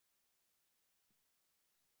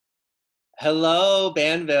Hello,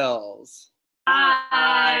 Banvilles.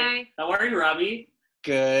 Hi. How are you, Robbie?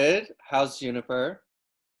 Good. How's Juniper?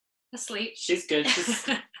 Asleep. She's good. She's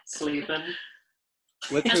sleeping.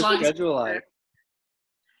 What's As her long as- schedule like?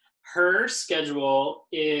 Her schedule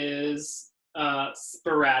is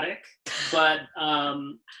sporadic, but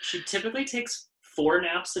she typically takes 4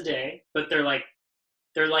 naps a day, but they're like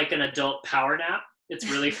an adult power nap. It's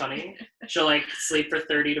really funny. She'll like sleep for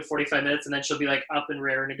 30 to 45 minutes and then she'll be like up and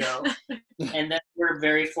raring to go. And then we're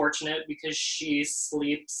very fortunate because she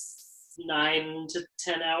sleeps 9 to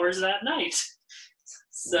 10 hours that night.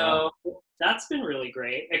 So That's been really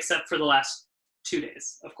great, except for the last 2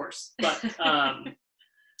 days, of course. But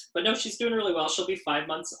no, she's doing really well. She'll be 5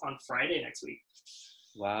 months on Friday next week.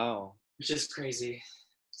 Wow. Which is crazy.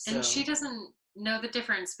 And she doesn't know the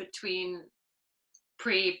difference between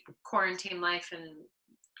pre-quarantine life and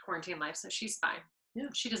quarantine life, so she's fine. Yeah.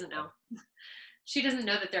 She doesn't know. She doesn't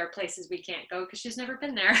know that there are places we can't go because she's never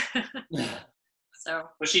been there. So.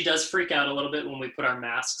 But she does freak out a little bit when we put our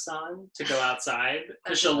masks on to go outside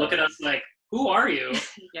because she'll look at us like, "Who are you?"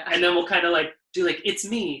 Yeah. And then we'll kind of like do like, "It's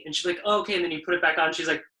me," and she's like, "Oh, okay." And then you put it back on. She's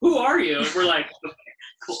like, "Who are you?" And we're like, "Okay,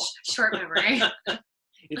 cool." Short memory.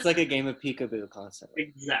 It's like a game of peekaboo constantly.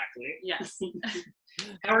 Exactly. Yes.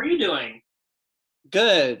 How are you doing?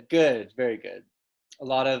 Good. Very good. A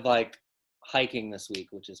lot of like hiking this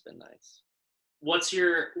week, which has been nice. What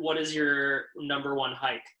is your number one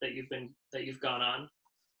hike that you've gone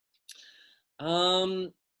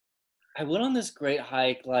on? I went on this great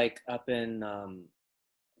hike like up in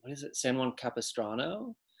what is it, San Juan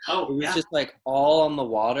Capistrano? Oh, It was yeah. just like all on the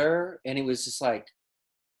water, and it was just like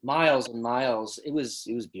miles and miles. It was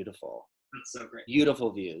beautiful. That's so great.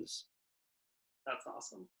 Beautiful views. That's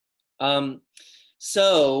awesome.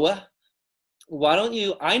 So why don't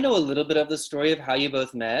you, I know a little bit of the story of how you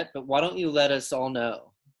both met, but why don't you let us all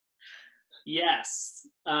know? Yes.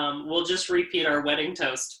 We'll just repeat our wedding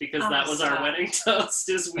toast because that was our wedding toast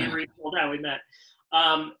is we retold how we met.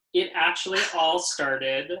 It actually all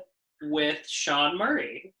started with Sean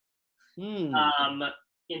Murray.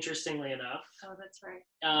 Interestingly enough. Oh, that's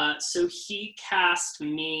right. So he cast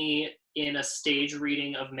me in a stage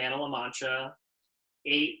reading of Man of La Mancha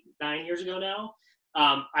 8-9 years ago now.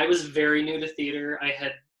 I was very new to theater.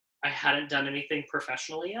 I hadn't done anything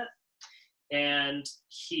professionally yet. And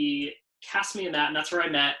he cast me in that, and that's where I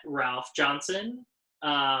met Ralph Johnson.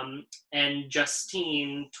 And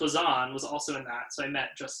Justine Toison was also in that, so I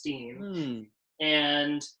met Justine.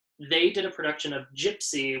 And they did a production of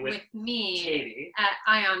Gypsy with me, Katie, at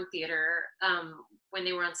Ion Theater when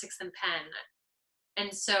they were on 6th and Penn.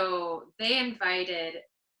 And so they invited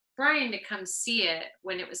Bryan to come see it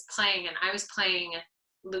when it was playing, and I was playing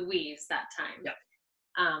Louise that time. Yep.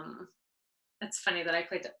 It's funny that I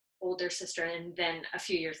played the older sister and then a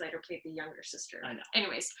few years later played the younger sister. I know.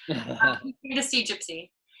 Anyways, we came to see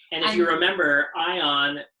Gypsy. And if you remember,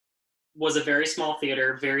 Ion was a very small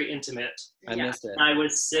theater, very intimate. I missed it. I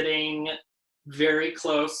was sitting very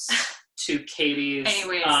close to Katie's.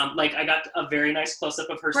 Anyways. Like I got a very nice close-up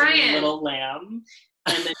of her Bryan. singing Little Lamb.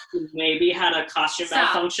 And then she maybe had a costume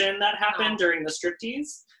malfunction that happened during the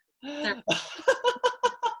striptease.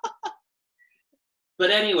 But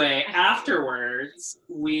anyway, afterwards,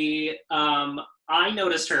 I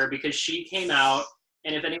noticed her because she came out,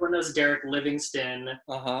 and if anyone knows Derek Livingston,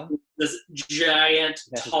 this giant,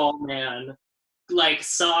 tall man, like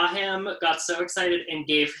saw him, got so excited, and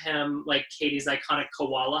gave him like Katie's iconic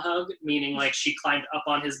koala hug, meaning like she climbed up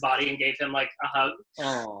on his body and gave him like a hug.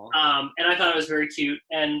 And I thought it was very cute.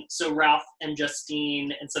 And so Ralph and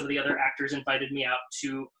Justine and some of the other actors invited me out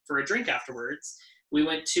for a drink afterwards. We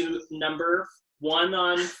went to number 1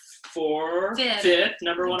 on 5th,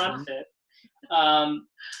 number 1 on 5th.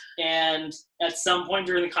 And at some point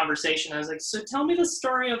during the conversation, I was like, so tell me the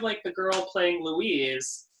story of like the girl playing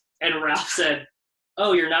Louise. And Ralph said,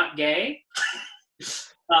 "Oh, you're not gay?"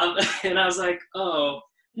 And I was like, "Oh,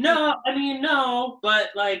 no, I mean, no, but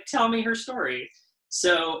like, tell me her story."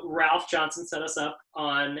 So Ralph Johnson set us up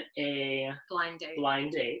on a blind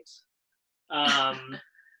date.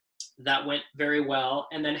 That went very well.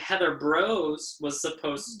 And then Heather Brose was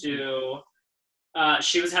supposed to,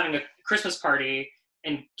 she was having a Christmas party,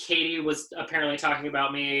 and Katie was apparently talking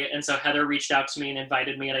about me. And so Heather reached out to me and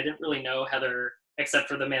invited me, and I didn't really know Heather except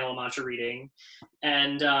for the Man of La Mancha reading.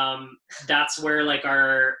 And that's where like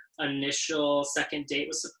our initial second date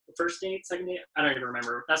was. First date, second date, I don't even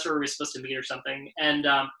remember. That's where we were supposed to meet or something. And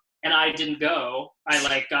I didn't go. I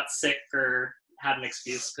like got sick or had an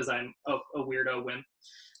excuse because I'm a weirdo wimp.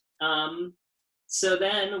 So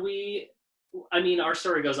then we I mean, our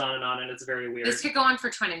story goes on, and it's very weird. This could go on for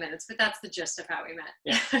 20 minutes, but that's the gist of how we met.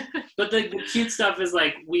 Yeah. But the cute stuff is,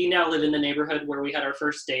 like, we now live in the neighborhood where we had our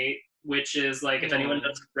first date, which is, like, if anyone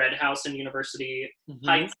knows Red House in University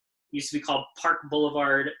Heights, used to be called Park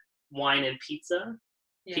Boulevard Wine and Pizza.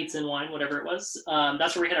 Yeah. Pizza and wine, whatever it was.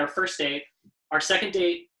 That's where we had our first date. Our second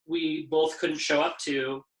date, we both couldn't show up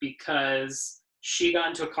to because she got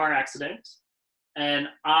into a car accident and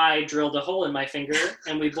I drilled a hole in my finger,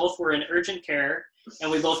 and we both were in urgent care,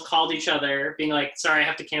 and we both called each other being like, sorry, I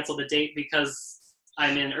have to cancel the date because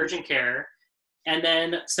I'm in urgent care. And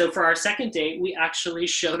then, so for our second date, we actually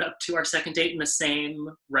showed up to our second date in the same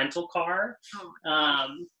rental car,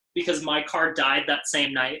 because my car died that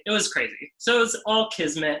same night. It was crazy. So it was all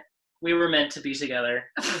kismet. We were meant to be together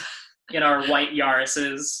in our white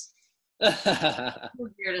Yaris's. The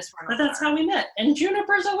weirdest one. But that's how we met. And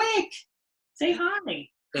Juniper's awake. Say hi.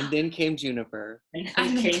 And then came Juniper. And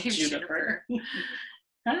then came Juniper.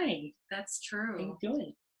 Hi. That's true. How you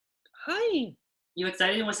doing? Hi. You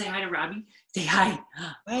excited? You want to say hi to Robbie? Say hi.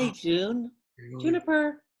 Hi, June.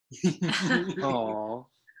 Juniper. Aww.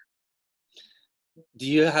 Do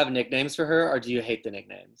you have nicknames for her, or do you hate the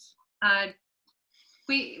nicknames?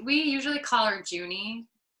 We usually call her Junie.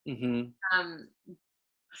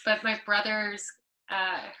 But my brother's,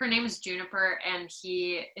 her name is Juniper, and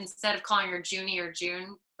he, instead of calling her Junie or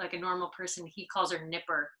June, like a normal person, he calls her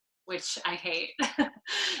Nipper, which I hate.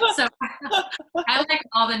 So I like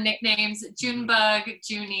all the nicknames: Junebug,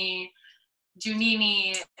 Junie,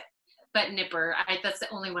 Junini, but Nipper. That's the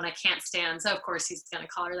only one I can't stand. So of course he's gonna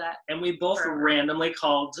call her that. And we both randomly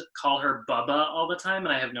call her Bubba all the time,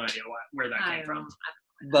 and I have no idea where that came from.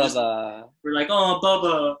 Bubba. We're like, oh,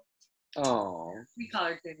 Bubba. Oh. We call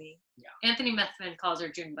her Junie. Yeah. Anthony Methvin calls her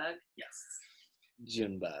Junebug. Yes.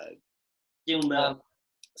 Junebug. Junebug.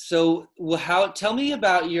 So, tell me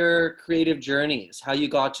about your creative journeys, how you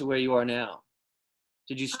got to where you are now.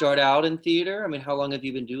 Did you start out in theater? I mean, how long have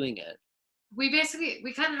you been doing it? We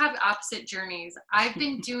kind of have opposite journeys. I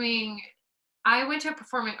went to a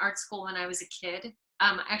performing arts school when I was a kid.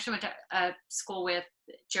 I actually went to a school with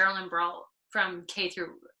Geraldine Brault from K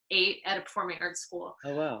through 8 at a performing arts school.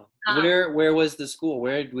 Oh, wow. Where was the school?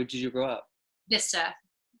 Where did you grow up? Vista.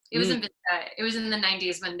 It was in Vista. It was in the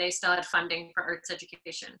 90s when they still had funding for arts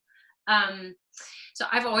education. So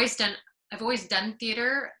I've always done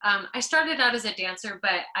theater. I started out as a dancer,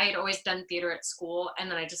 but I had always done theater at school,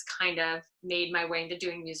 and then I just kind of made my way into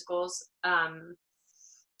doing musicals,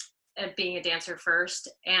 being a dancer first,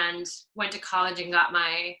 and went to college and got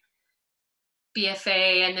my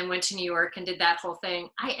BFA, and then went to New York and did that whole thing.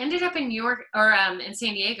 I ended up in New York, or in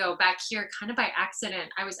San Diego, back here kind of by accident.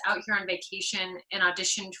 I was out here on vacation and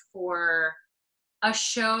auditioned for a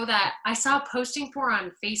show that I saw posting for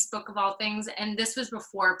on Facebook, of all things. And this was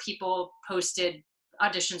before people posted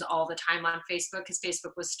auditions all the time on Facebook, because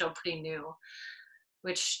Facebook was still pretty new,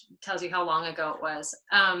 which tells you how long ago it was.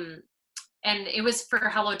 And it was for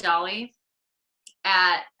Hello Dolly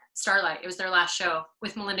at Starlight. It was their last show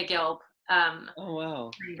with Melinda Gilb. Oh,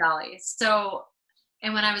 wow. Dolly. So,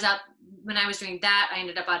 and when I was doing that, I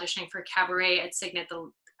ended up auditioning for Cabaret at Cygnet,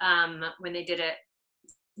 when they did it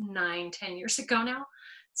 9-10 years ago now.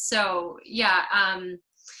 So yeah,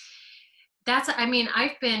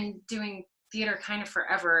 I've been doing theater kind of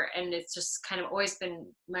forever, and it's just kind of always been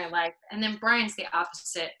my life. And then Bryan's the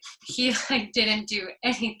opposite. He didn't do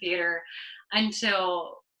any theater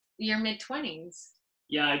until your mid-20s.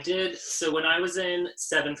 Yeah, I did. So when I was in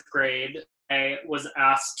 7th grade, I was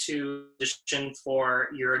asked to audition for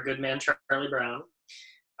You're a Good Man, Charlie Brown,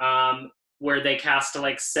 where they cast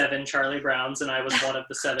 7 Charlie Browns, and I was one of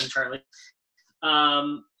the 7 Charlie.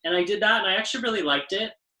 And I did that, and I actually really liked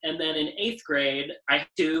it. And then in 8th grade, I had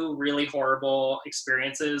 2 really horrible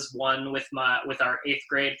experiences. One with our 8th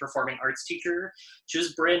grade performing arts teacher. She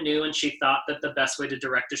was brand new, and she thought that the best way to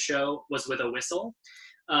direct a show was with a whistle.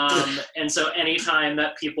 And so anytime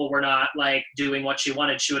that people were not doing what she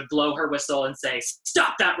wanted, she would blow her whistle and say,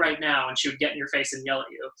 "Stop that right now!" And she would get in your face and yell at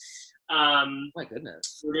you. My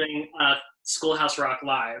goodness. We're doing Schoolhouse Rock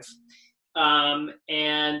live.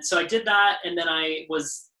 And so I did that, and then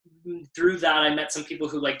through that I met some people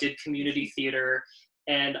who did community theater,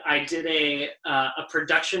 and I did a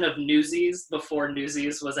production of Newsies before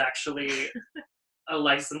Newsies was actually a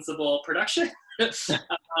licensable production.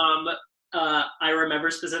 I remember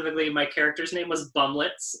specifically my character's name was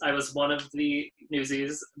Bumlets. I was one of the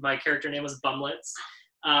Newsies. My character name was Bumlets.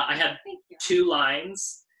 I had 2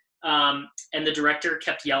 lines, and the director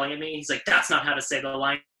kept yelling at me. He's like, "That's not how to say the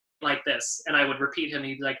line like this." And I would repeat him.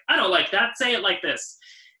 He'd be like, "I don't like that. Say it like this."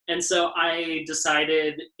 And so I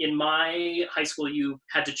decided in my high school, you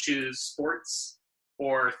had to choose sports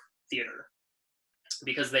or theater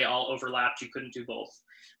because they all overlapped. You couldn't do both.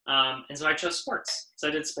 And so I chose sports. So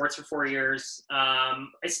I did sports for 4 years.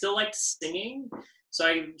 I still liked singing. So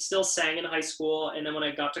I still sang in high school. And then when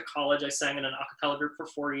I got to college, I sang in an a cappella group for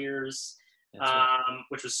 4 years,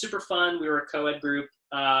 which was super fun. We were a co-ed group.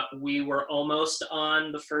 We were almost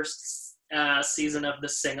on the first season of The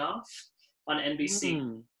Sing Off on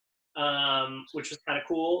NBC, which was kind of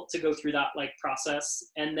cool to go through that like process.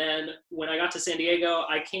 And then when I got to San Diego,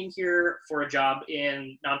 I came here for a job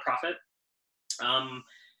in nonprofit.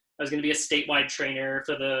 I was going to be a statewide trainer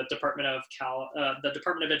for the Department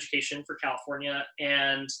of Education for California,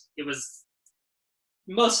 and it was,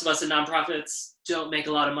 most of us in nonprofits don't make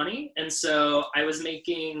a lot of money, and so I was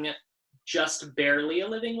making just barely a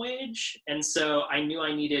living wage, and so I knew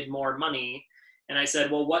I needed more money, and I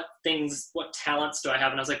said, well, what talents do I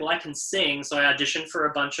have? And I was like, well, I can sing, so I auditioned for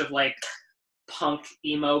a bunch of like punk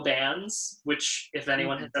emo bands, which if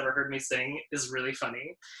anyone has ever heard me sing is really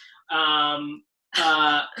funny.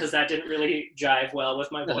 Because that didn't really jive well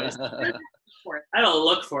with my voice. I don't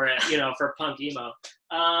look for it, for punk emo.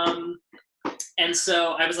 And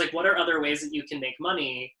so I was like, what are other ways that you can make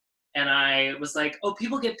money? And I was like, oh,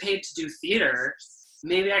 people get paid to do theater.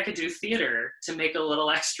 Maybe I could do theater to make a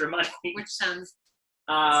little extra money. Which sounds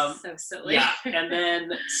so silly. Yeah. And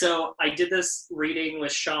then, so I did this reading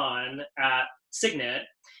with Sean at Cygnet.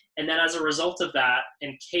 And then as a result of that,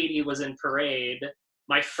 and Katie was in Parade,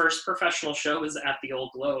 my first professional show was at the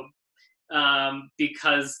Old Globe,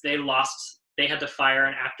 because they had to fire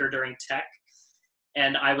an actor during tech.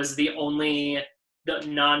 And I was the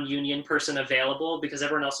non-union person available because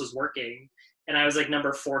everyone else was working. And I was like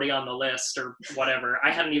number 40 on the list or whatever.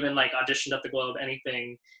 I hadn't even like auditioned at the Globe,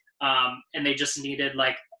 anything. And they just needed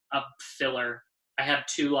like a filler. I had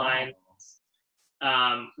 2 lines.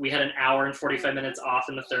 We had an hour and 45 minutes off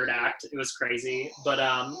in the third act. It was crazy.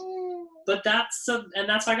 But that's how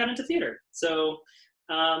I got into theater. So,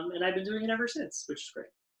 and I've been doing it ever since, which is great.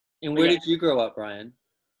 And where did you grow up, Bryan?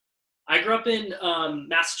 I grew up in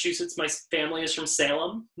Massachusetts. My family is from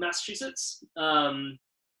Salem, Massachusetts.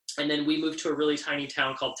 And then we moved to a really tiny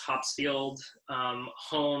town called Topsfield,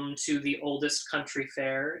 home to the oldest country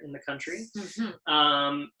fair in the country.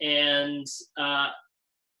 And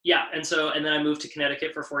then I moved to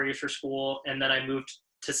Connecticut for 4 years for school, and then I moved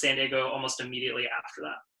to San Diego almost immediately after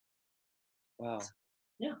that. Wow.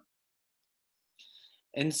 Yeah.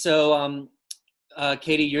 And so,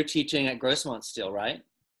 Katie, you're teaching at Grossmont still, right?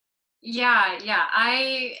 Yeah.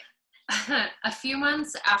 I, a few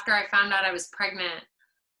months after I found out I was pregnant,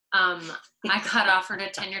 I got offered a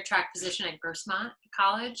tenure track position at Grossmont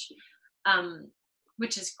College,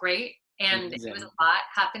 which is great. And it was a lot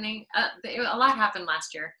happening. A lot happened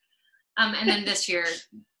last year. And then this year,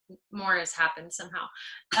 more has happened somehow.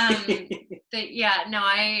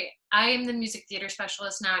 I am the music theater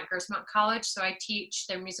specialist now at Grossmont College. So I teach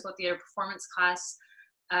their musical theater performance class,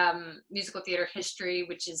 musical theater history,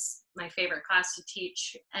 which is my favorite class to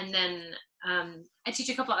teach. And then I teach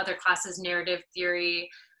a couple other classes, narrative theory,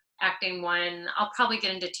 acting 1. I'll probably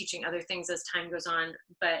get into teaching other things as time goes on,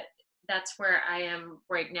 but that's where I am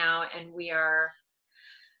right now. And we are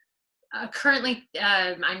currently,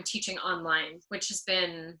 I'm teaching online, which has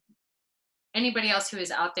been, anybody else who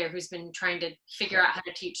is out there who's been trying to figure out how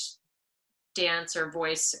to teach dance or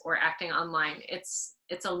voice or acting online, it's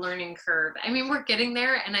a learning curve. I mean, we're getting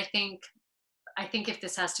there, and I think if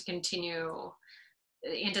this has to continue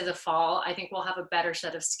into the fall, I think we'll have a better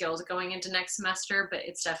set of skills going into next semester, but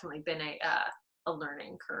it's definitely been a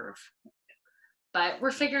learning curve. But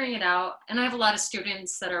we're figuring it out, and I have a lot of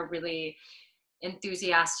students that are really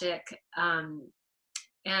enthusiastic,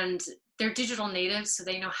 and they're digital natives, so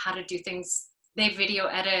they know how to do things. They video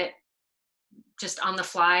edit just on the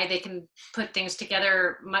fly. They can put things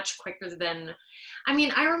together much quicker than,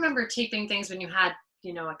 I remember taping things when you had,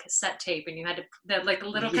 a cassette tape, and you had to, the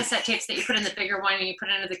little cassette tapes that you put in the bigger one and you put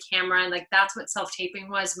it into the camera, and that's what self-taping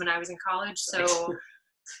was when I was in college. So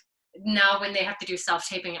now when they have to do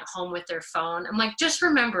self-taping at home with their phone, I'm like, just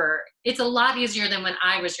remember, it's a lot easier than when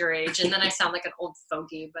I was your age. And then I sound like an old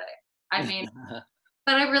fogey, but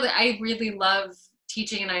but I really love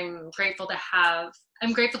teaching, and I'm grateful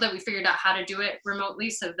that we figured out how to do it remotely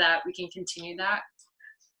so that we can continue that.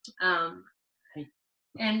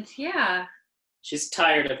 And yeah. She's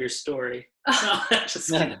tired of your story.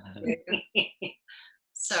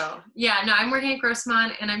 So yeah, no, I'm working at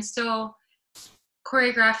Grossmont, and I'm still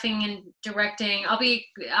choreographing and directing. I'll be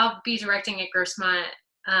directing at Grossmont.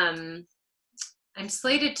 I'm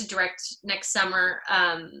slated to direct next summer.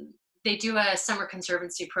 they do a summer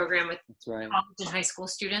conservancy program with right. college and high school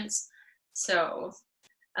students. So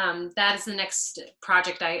that is the next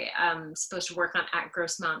project I am supposed to work on at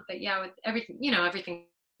Grossmont. But yeah, with everything, everything's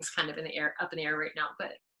kind of up in the air right now.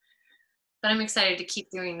 But I'm excited to keep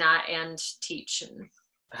doing that and teach. And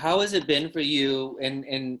how has it been for you?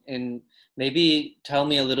 And maybe tell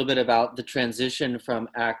me a little bit about the transition from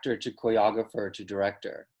actor to choreographer to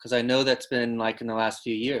director, because I know that's been like in the last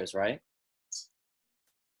few years, right?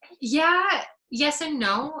 Yeah, yes and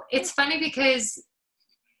no. It's funny because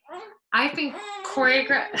I've been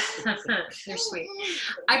they're sweet.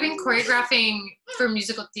 I've been choreographing for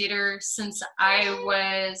musical theater since I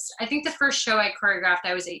think the first show I choreographed,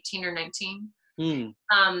 I was 18 or 19.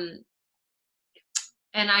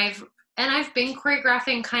 And I've been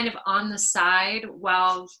choreographing kind of on the side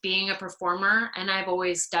while being a performer, and I've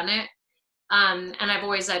always done it. And I've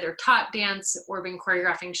always either taught dance or been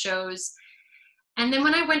choreographing shows. And then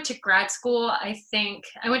when I went to grad school, I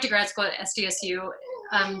went to grad school at SDSU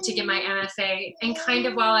to get my MFA. And kind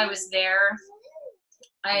of while I was there,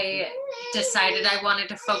 I decided I wanted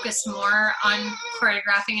to focus more on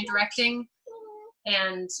choreographing and directing.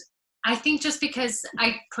 And I think just because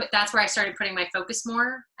that's where I started putting my focus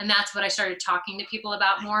more, and that's what I started talking to people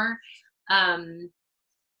about more. It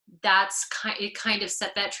kind of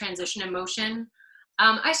set that transition in motion.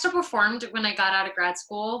 I still performed when I got out of grad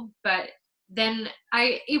school, but then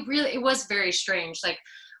it was very strange. Like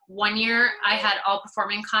one year I had all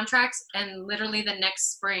performing contracts, and literally the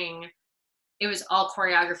next spring it was all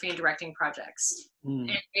choreography and directing projects.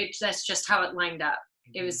 That's just how it lined up.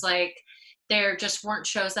 It was like there just weren't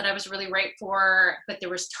shows that I was really right for, but there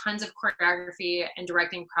was tons of choreography and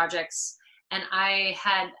directing projects. And I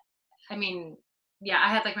had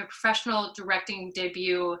like my professional directing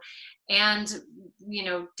debut and,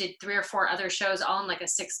 did 3 or 4 other shows all in like a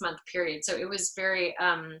 6-month period. So it was very,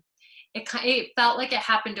 it felt like it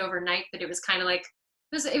happened overnight, but it was kind of like,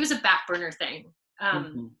 it was a back burner thing.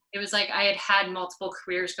 It was like I had multiple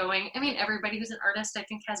careers going. I mean, everybody who's an artist, I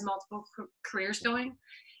think, has multiple careers going,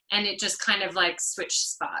 and it just kind of like switched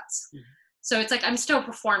spots. So it's like I'm still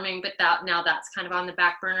performing, but now that's kind of on the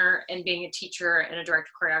back burner, and being a teacher and a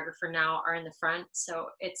director choreographer now are in the front. So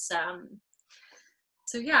it's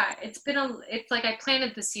so yeah, it's like I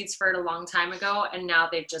planted the seeds for it a long time ago, and now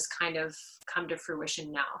they've just kind of come to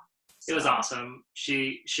fruition now. So. It was awesome.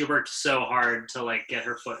 She worked so hard to like get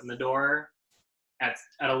her foot in the door at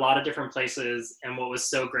a lot of different places, and what was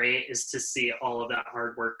so great is to see all of that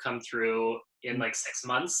hard work come through in like 6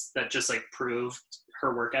 months. That just like proved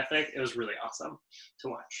her work ethic. It was really awesome to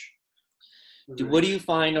watch. What do you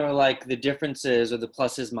find are like the differences or the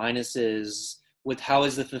pluses, minuses with how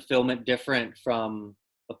is the fulfillment different from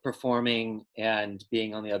performing and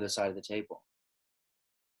being on the other side of the table?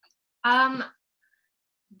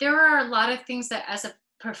 There are a lot of things that as a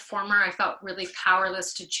performer I felt really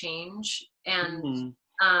powerless to change, and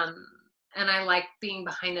I like being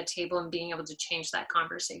behind the table and being able to change that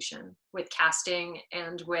conversation with casting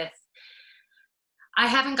and I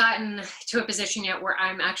haven't gotten to a position yet where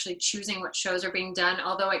I'm actually choosing what shows are being done,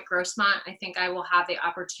 although at Grossmont I think I will have the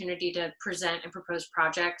opportunity to present and propose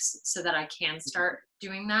projects so that I can start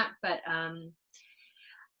doing that. But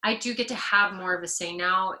I do get to have more of a say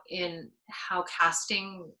now in how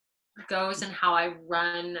casting goes and how I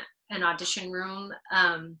run an audition room.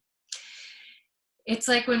 It's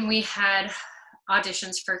like when we had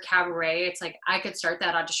auditions for Cabaret, it's like I could start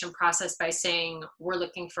that audition process by saying, we're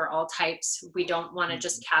looking for all types. We don't want to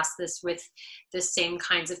just cast this with the same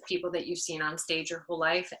kinds of people that you've seen on stage your whole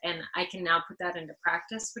life. And I can now put that into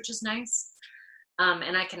practice, which is nice.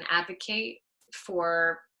 And I can advocate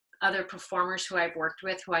for other performers who I've worked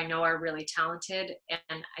with who I know are really talented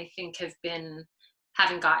and I think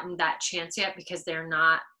haven't gotten that chance yet because they're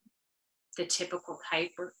not the typical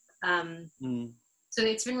type. So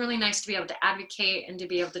it's been really nice to be able to advocate and to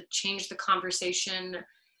be able to change the conversation.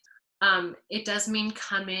 It does mean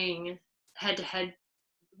coming head to head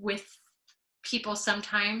with people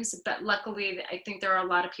sometimes, but luckily I think there are a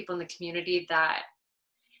lot of people in the community that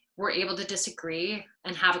were able to disagree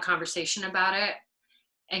and have a conversation about it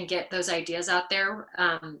and get those ideas out there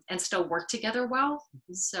and still work together well.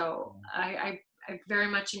 So I very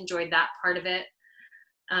much enjoyed that part of it.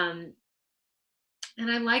 And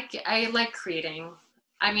I like creating.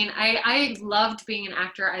 I mean, I loved being an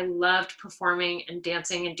actor. I loved performing and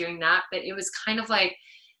dancing and doing that, but it was kind of like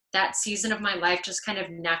that season of my life just kind of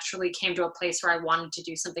naturally came to a place where I wanted to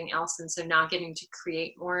do something else. And so now getting to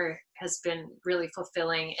create more has been really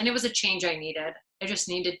fulfilling. And it was a change I needed.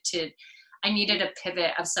 I needed a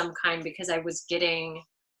pivot of some kind because I was getting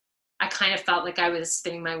I kind of felt like I was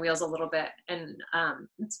spinning my wheels a little bit, and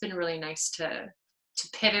it's been really nice to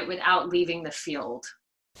pivot without leaving the field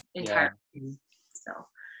entirely. Yeah. So,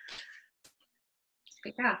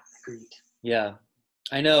 but yeah. Agreed. Yeah,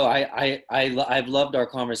 I know. I've loved our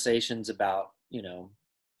conversations about, you know,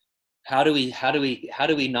 how do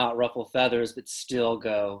we not ruffle feathers but still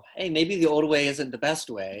go, hey, maybe the old way isn't the best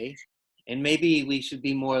way, and maybe we should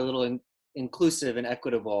be more a little inclusive and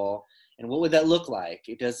equitable, and what would that look like?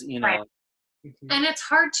 It does, you Right. know. And it's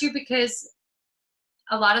hard too, because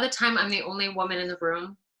a lot of the time I'm the only woman in the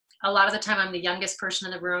room. A lot of the time I'm the youngest person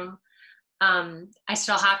in the room. I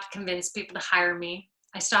still have to convince people to hire me.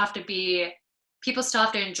 People still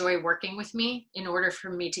have to enjoy working with me in order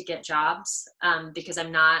for me to get jobs, because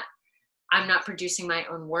I'm not producing my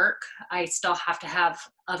own work. I still have to have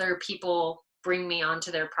other people bring me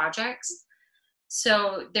onto their projects.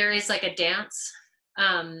 So there is like a dance,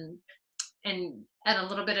 and a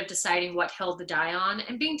little bit of deciding what hill to die on,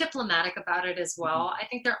 and being diplomatic about it as well. I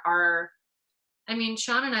think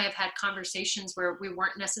Sean and I have had conversations where we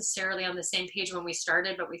weren't necessarily on the same page when we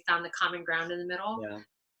started, but we found the common ground in the middle. Yeah.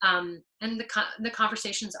 And the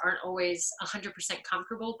conversations aren't always 100%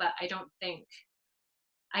 comfortable, but I don't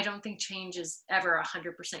think change is ever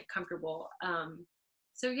 100% comfortable.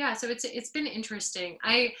 So it's been interesting.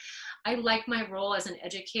 I like my role as an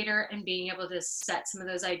educator and being able to set some of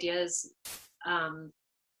those ideas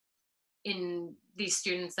in these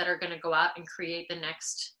students that are going to go out and create the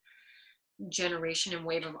next generation and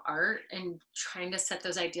wave of art, and trying to set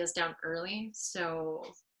those ideas down early. So,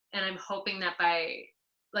 and I'm hoping that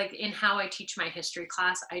in how I teach my history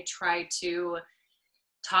class, I try to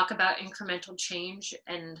talk about incremental change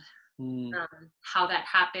and how that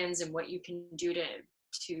happens and what you can do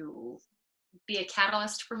to be a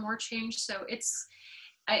catalyst for more change. So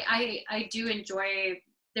I do enjoy.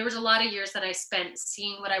 There was a lot of years that I spent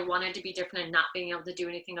seeing what I wanted to be different and not being able to do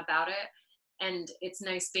anything about it. And it's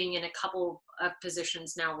nice being in a couple of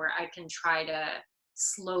positions now where I can try to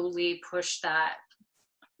slowly push that,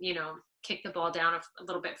 kick the ball down a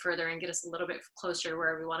little bit further and get us a little bit closer to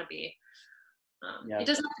where we want to be. It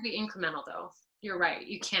doesn't have to be incremental, though. You're right.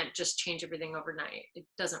 You can't just change everything overnight. It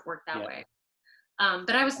doesn't work that way.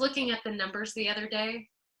 But I was looking at the numbers the other day,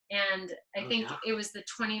 and I think it was the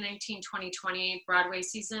 2019-2020 Broadway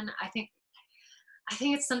season. I think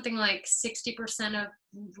it's something like 60% of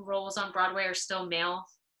roles on Broadway are still male,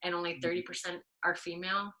 and only 30% are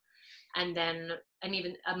female. And then,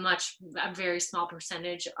 even a very small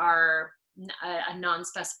percentage are a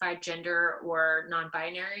non-specified gender or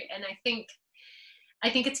non-binary. And I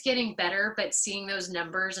think it's getting better, but seeing those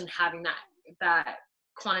numbers and having that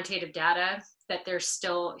quantitative data that there's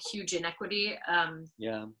still huge inequity,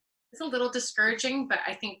 it's a little discouraging, but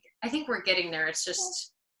I think we're getting there. It's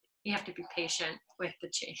just, you have to be patient with the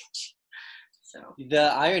change. So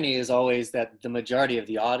the irony is always that the majority of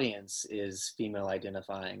the audience is female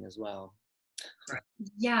identifying as well. Right.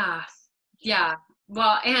 Yeah.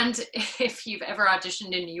 Well, and if you've ever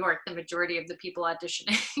auditioned in New York, the majority of the people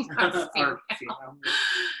auditioning are female.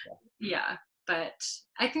 Yeah, but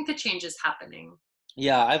I think the change is happening.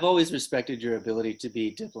 Yeah, I've always respected your ability to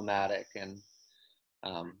be diplomatic, and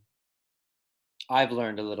I've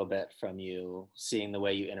learned a little bit from you, seeing the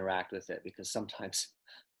way you interact with it, because sometimes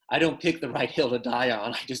I don't pick the right hill to die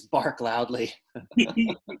on. I just bark loudly.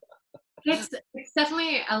 It's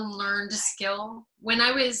definitely a learned skill. When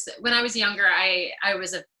I was younger, I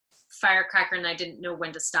was a firecracker and I didn't know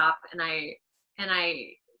when to stop. And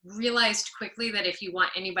I realized quickly that if you want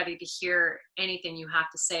anybody to hear anything you have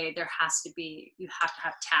to say, you have to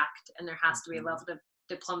have tact, and there has to be a level of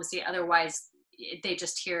diplomacy. Otherwise, they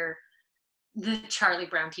just hear the Charlie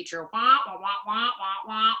Brown teacher, wah, wah, wah, wah,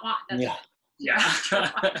 wah, wah. Yeah.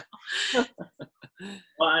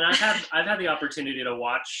 Well, and I've had the opportunity to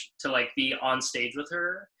be on stage with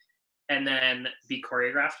her and then be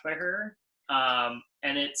choreographed by her.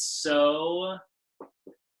 And it's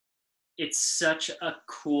such a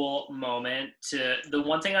cool moment. The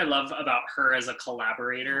one thing I love about her as a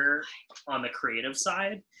collaborator on the creative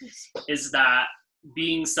side is that,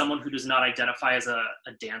 being someone who does not identify as a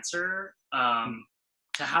dancer,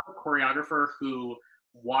 to have a choreographer who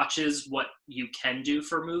watches what you can do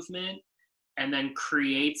for movement and then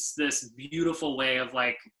creates this beautiful way of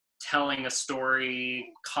telling a story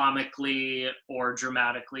comically or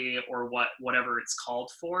dramatically or whatever it's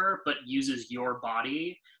called for, but uses your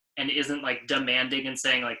body and isn't demanding and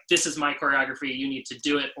saying this is my choreography, you need to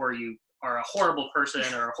do it, or you are a horrible person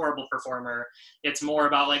or a horrible performer. It's more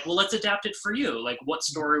about well, let's adapt it for you. What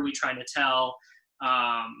story are we trying to tell?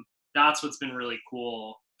 That's what's been really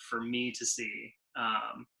cool for me to see.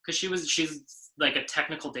 because she's like a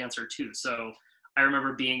technical dancer too. So I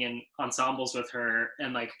remember being in ensembles with her,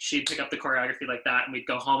 and like she'd pick up the choreography like that, and we'd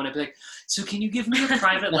go home, and I'd be like, "So can you give me a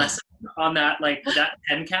private lesson on that, like that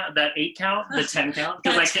 10 count, that 8 count, the 10 count?"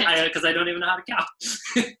 Because I don't even know how to count.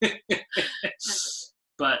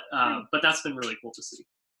 But that's been really cool to see.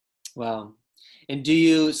 Wow. And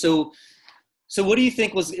so what do you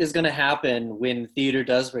think is going to happen when theater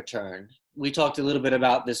does return? We talked a little bit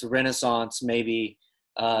about this renaissance, maybe,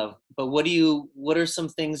 but what are some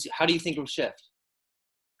things? How do you think it will shift?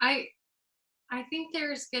 I think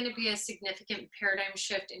there's going to be a significant paradigm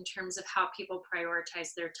shift in terms of how people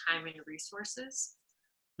prioritize their time and resources.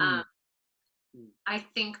 I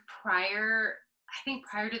think prior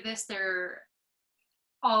to this,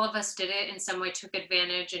 all of us did it in some way, took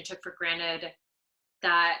advantage and took for granted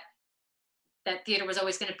that theater was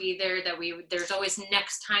always going to be there, there's always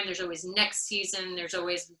next time, there's always next season, there's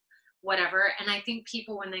always whatever. And I think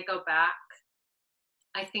people, when they go back,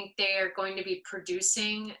 I think they are going to be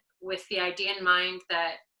producing with the idea in mind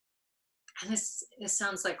that, and this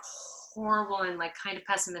sounds like horrible and like kind of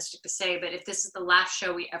pessimistic to say, but if this is the last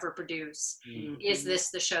show we ever produce, is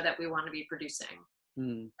this the show that we want to be producing?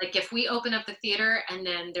 Like if we open up the theater and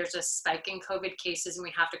then there's a spike in COVID cases and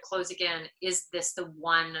we have to close again, is this the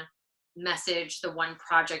one message, the one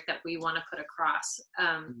project that we want to put across?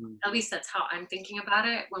 At least that's how I'm thinking about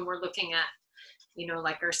it when we're looking at,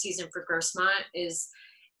 like our season for Grossmont, is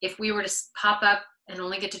if we were to pop up and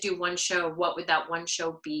only get to do one show, what would that one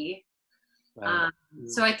show be? Right.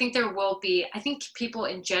 So I think I think people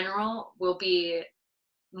in general will be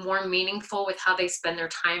more meaningful with how they spend their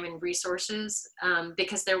time and resources,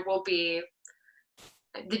 because there will be,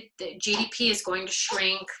 the GDP is going to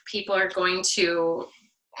shrink. People are going to,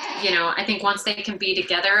 I think once they can be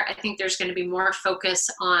together, I think there's going to be more focus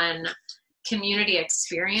on community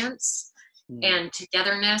experience and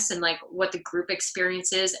togetherness and like what the group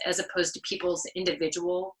experience is, as opposed to people's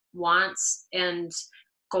individual wants and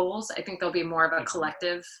goals. I think there'll be more of a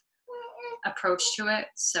collective approach to it.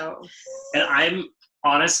 So, and I'm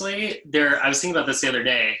honestly I was thinking about this the other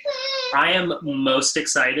day. I am most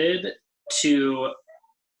excited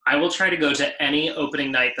I will try to go to any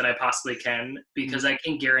opening night that I possibly can, because I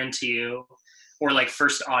can guarantee you, or like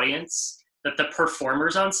first audience, that the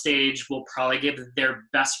performers on stage will probably give their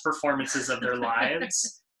best performances of their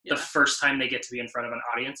lives the first time they get to be in front of an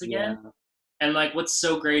audience again. Yeah. And like what's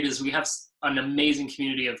so great is we have an amazing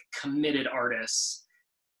community of committed artists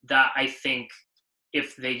that I think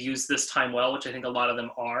if they use this time well, which I think a lot of them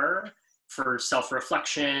are, for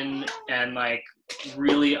self-reflection and like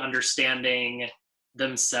really understanding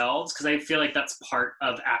themselves, because I feel like that's part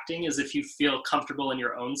of acting, is if you feel comfortable in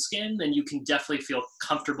your own skin, then you can definitely feel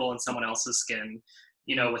comfortable in someone else's skin,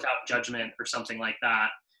 without judgment or something like that.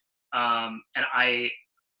 And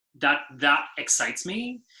that excites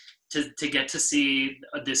me to get to see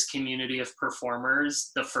this community of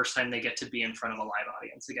performers the first time they get to be in front of a live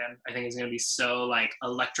audience again. I think it's going to be so like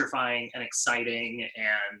electrifying and exciting,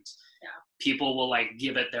 and people will like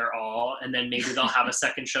give it their all, and then maybe they'll have a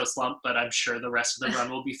second show slump, but I'm sure the rest of the run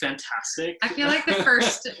will be fantastic. I feel like the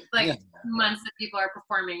first months that people are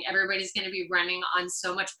performing, everybody's going to be running on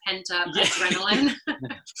so much pent up adrenaline.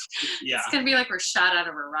 It's going to be like we're shot out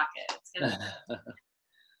of a rocket. It's going to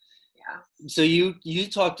So you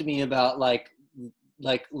talked to me about like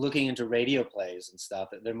looking into radio plays and stuff,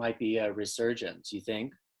 that there might be a resurgence, you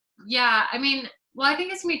think? Yeah, I mean, well, I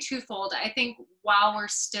think it's going to be twofold. I think while we're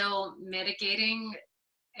still mitigating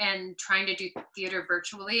and trying to do theater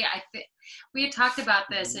virtually, I think we had talked about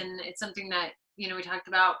this, and it's something that, we talked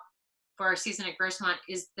about for our season at Grossmont,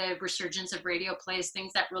 is the resurgence of radio plays,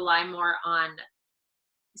 things that rely more on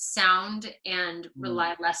sound and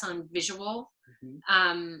rely less on visual.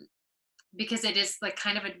 Because it is like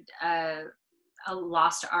kind of a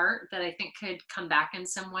lost art that I think could come back in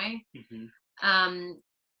some way.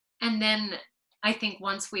 And then I think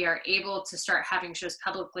once we are able to start having shows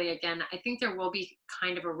publicly again, I think there will be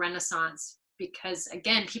kind of a renaissance, because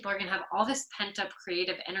again, people are going to have all this pent up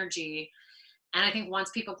creative energy. And I think once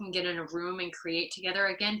people can get in a room and create together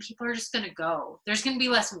again, people are just going to go. There's going to be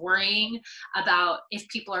less worrying about if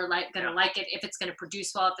people are going to like it, if it's going to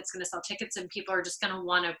produce well, if it's going to sell tickets, and people are just going to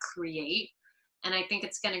want to create. And I think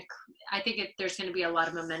there's going to be a lot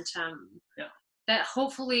of momentum that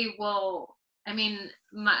hopefully will, I mean,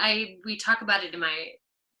 we talk about it in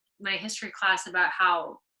my history class about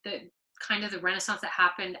how the kind of the renaissance that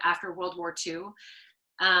happened after World War II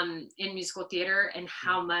in musical theater, and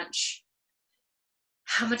how much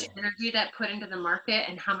energy that put into the market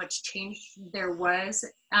and how much change there was.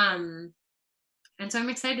 And And so I'm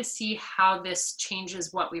excited to see how this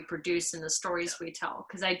changes what we produce and the stories we tell,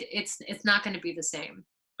 because it's not going to be the same.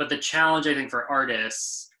 But the challenge, I think, for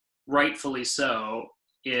artists, rightfully so,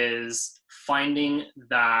 is finding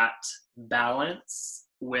that balance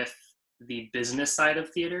with the business side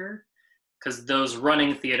of theater, because those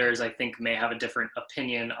running theaters, I think, may have a different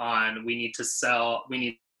opinion on we need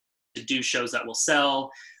to do shows that will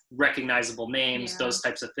sell, recognizable names, those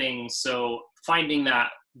types of things. So finding that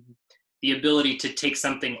the ability to take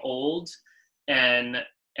something old and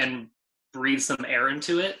breathe some air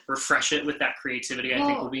into it, refresh it with that creativity, I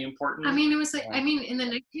think will be important. I mean, it was like, I mean, in the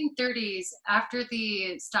 1930s, after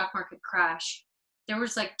the stock market crash, there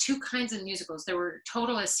was like two kinds of musicals. There were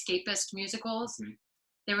total escapist musicals. Mm-hmm.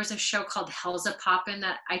 There was a show called Hell's a Poppin'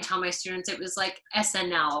 that I tell my students, it was like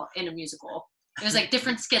SNL in a musical. It was like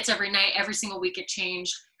different skits every night, every single week it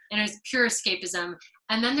changed, and it was pure escapism.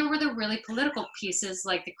 And then there were the really political pieces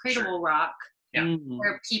like The Cradle Will Rock,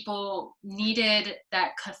 where people needed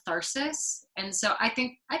that catharsis. And so I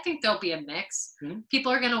think there'll be a mix. Mm-hmm.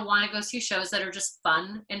 People are going to want to go see shows that are just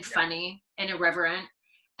fun and funny and irreverent,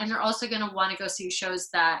 and they're also going to want to go see shows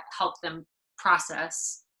that help them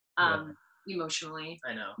process emotionally.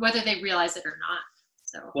 I know, whether they realize it or not.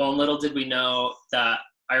 So well, little did we know that.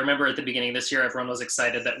 I remember at the beginning of this year, everyone was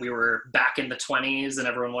excited that we were back in the 20s and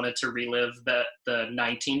everyone wanted to relive the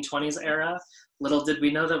 1920s era. Little did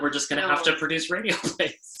we know that we're just going to have to produce radio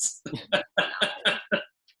plays.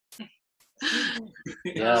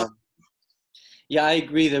 Yeah, I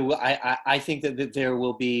agree that I think that there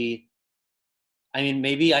will be. I mean,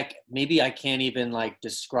 maybe I can't even like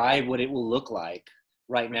describe what it will look like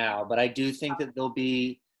right now, but I do think that there'll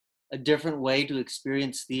be a different way to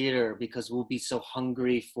experience theater because we'll be so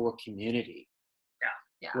hungry for community,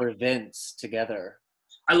 for events together.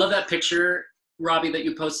 I love that picture, Robbie, that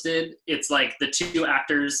you posted. It's like the two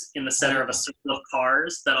actors in the center of a circle of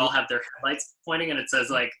cars that all have their headlights pointing, and it says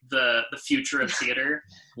like the future of theater.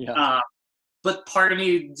 But part of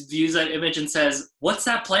me views that image and says, what's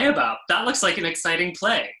that play about? That looks like an exciting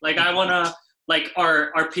play. Like I want to, like,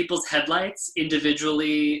 are people's headlights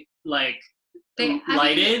individually like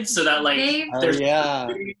lighted so that like there's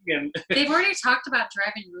and they've already talked about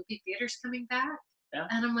drive-in movie theaters coming back,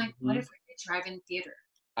 and I'm like, what if we did drive-in theater?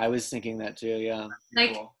 I was thinking that too.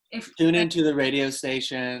 Like if tune into the radio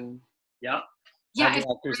station. If you ran a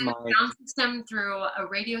sound system through a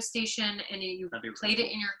radio station and you played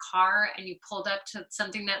it in your car and you pulled up to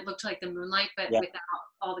something that looked like the moonlight but without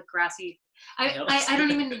all the grassy, I don't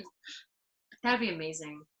even. That'd be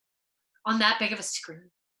amazing on that big of a screen.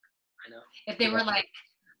 I know. If they were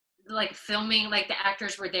like filming, like the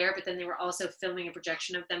actors were there, but then they were also filming a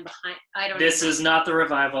projection of them behind. This is not the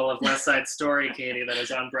revival of West Side Story, Katie, that is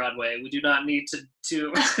on Broadway. We do not need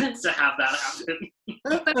to have that happen.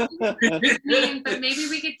 but maybe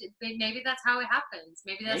we could. Maybe that's how it happens.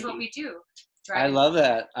 Maybe that's what we do. I love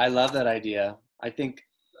that. I love that idea. I think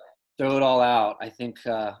throw it all out. I think,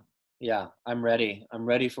 I'm ready. I'm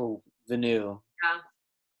ready for the new.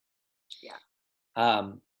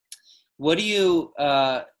 What do you,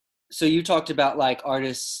 so you talked about like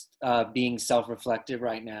artists being self-reflective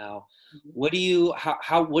right now. What do you,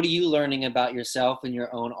 what are you learning about yourself and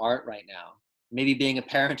your own art right now? Maybe being a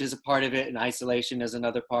parent is a part of it and isolation is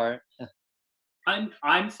another part.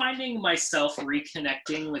 I'm finding myself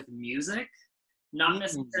reconnecting with music, not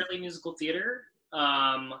necessarily musical theater.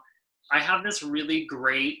 I have this really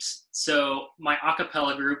great, so my a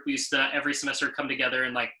cappella group, we used to every semester come together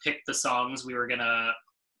and like pick the songs we were gonna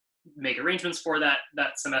make arrangements for that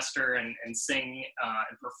semester and sing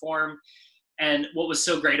and perform. And what was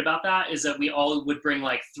so great about that is that we all would bring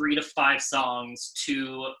like 3 to 5 songs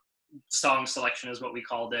to song selection is what we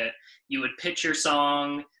called it. You would pitch your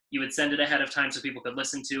song, you would send it ahead of time so people could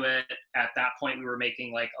listen to it. At that point, we were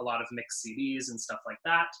making like a lot of mixed CDs and stuff like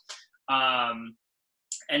that.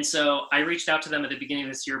 And so I reached out to them at the beginning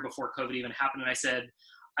of this year before COVID even happened. And I said,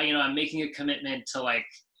 I'm making a commitment to like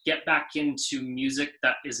get back into music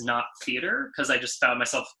that is not theater, because I just found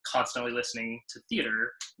myself constantly listening to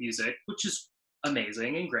theater music, which is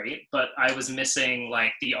amazing and great, but I was missing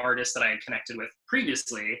like the artists that I had connected with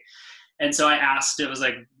previously. And so I asked, it was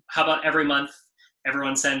like, how about every month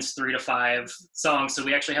everyone sends 3 to 5 songs? So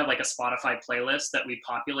we actually have like a Spotify playlist that we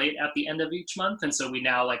populate at the end of each month. And so we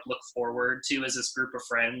now like look forward to as this group of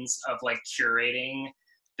friends of like curating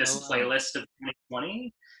this playlist of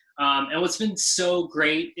 2020. And what's been so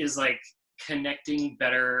great is like connecting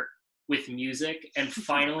better with music and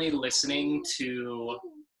finally listening to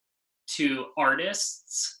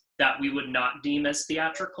artists that we would not deem as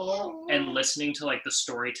theatrical and listening to like the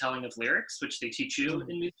storytelling of lyrics, which they teach you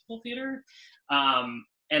in musical theater.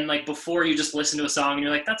 And like before, you just listen to a song and you're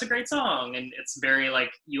like, that's a great song, and it's very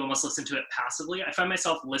like you almost listen to it passively. I find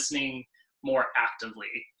myself listening more actively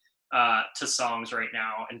to songs right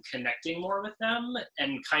now and connecting more with them,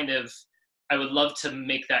 and kind of I would love to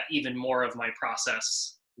make that even more of my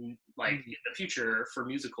process, like in the future for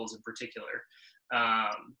musicals in particular.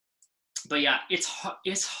 But yeah,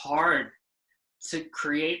 it's hard to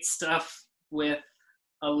create stuff with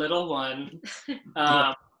a little one.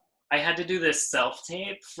 I had to do this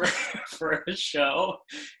self-tape for a show.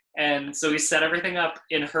 And so we set everything up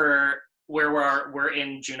in we're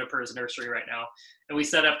in Juniper's nursery right now. And we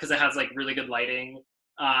set up because it has like really good lighting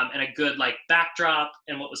and a good like backdrop.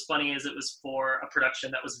 And what was funny is it was for a production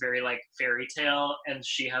that was very like fairy tale, and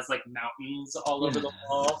she has like mountains all over the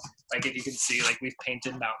wall. Like if you can see, like we've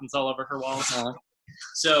painted mountains all over her walls.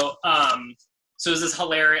 So so it was this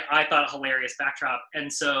hilarious backdrop.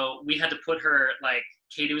 And so we had to put her, like,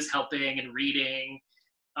 Katie was helping and reading.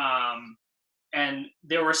 And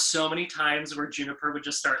there were so many times where Juniper would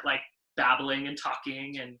just start, like, babbling and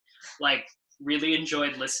talking and, like, really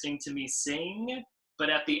enjoyed listening to me sing. But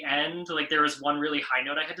at the end, like, there was one really high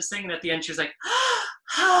note I had to sing. And at the end, she was like,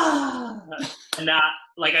 and that,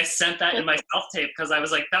 like, I sent that in my self-tape because I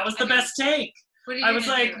was like, that was the best take. I was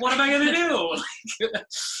like, what am I going to do?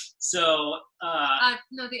 So,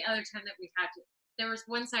 no, the other time that we had to, there was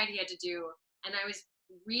one side he had to do, and I was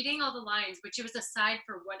reading all the lines, which it was a side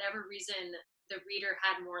for whatever reason the reader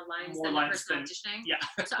had more lines than the person auditioning. Yeah.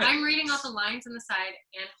 So I'm reading all the lines on the side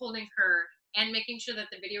and holding her and making sure that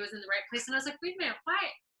the video was in the right place. And I was like, wait a minute, why?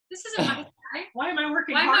 This isn't my side. Why am I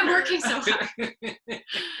working Why harder? am I working so hard?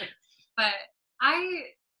 But I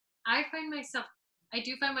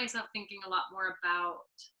do find myself thinking a lot more about,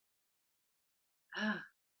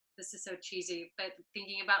 this is so cheesy, but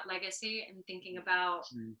thinking about legacy and thinking about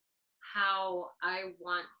how I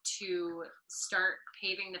want to start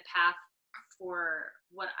paving the path for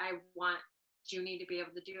what I want Junie to be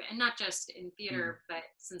able to do. And not just in theater, but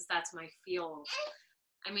since that's my field.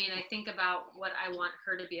 I mean, I think about what I want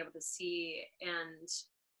her to be able to see, and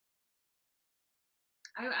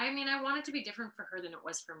I mean, I want it to be different for her than it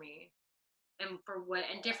was for me. And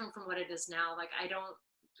different from what it is now. Like, I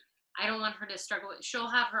don't want her to struggle. She'll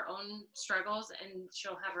have her own struggles and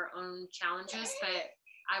she'll have her own challenges, but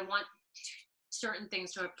I want certain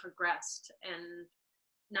things to have progressed and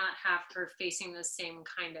not have her facing the same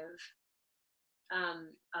kind of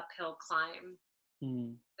uphill climb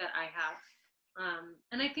that I have.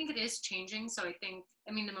 And I think it is changing. So I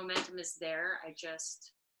mean, the momentum is there.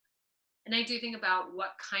 And I do think about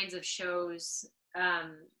what kinds of shows,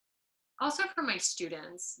 also for my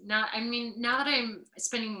students. Now that I'm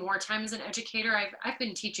spending more time as an educator, I've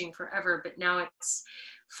been teaching forever, but now it's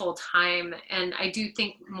full time. And I do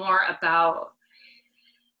think more about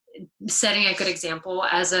setting a good example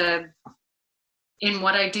in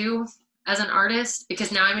what I do as an artist,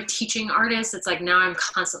 because now I'm a teaching artist. It's like, now I'm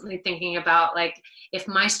constantly thinking about, like, if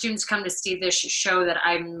my students come to see this show that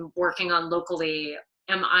I'm working on locally,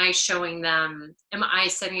 am I setting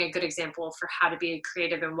a good example for how to be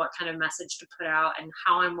creative and what kind of message to put out and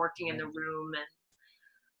how I'm working in the room?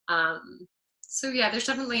 And so yeah,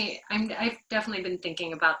 I've definitely been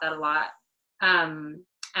thinking about that a lot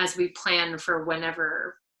as we plan for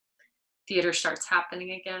whenever theater starts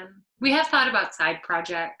happening again. We have thought about side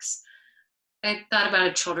projects. I thought about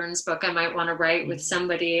a children's book I might want to write with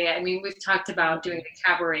somebody. I mean, we've talked about doing a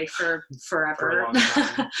cabaret for forever. For a long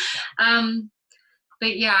time.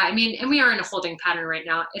 But yeah, I mean, and we are in a holding pattern right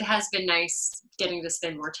now. It has been nice getting to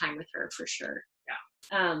spend more time with her, for sure.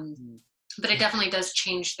 Yeah. But it definitely does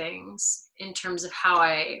change things in terms of how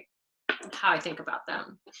I think about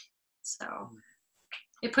them. So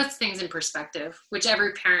it puts things in perspective, which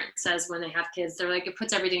every parent says when they have kids. They're like, it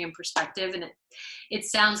puts everything in perspective, and it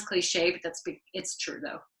sounds cliche, but it's true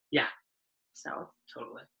though. Yeah. So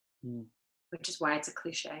totally. Which is why it's a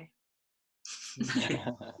cliche.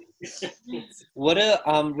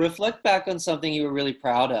 Reflect back on something you were really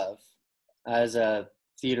proud of as a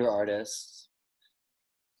theater artist.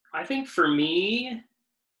 I think for me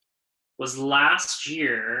was last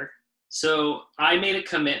year. So I made a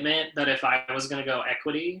commitment that if I was going to go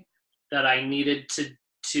equity, that I needed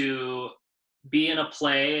to be in a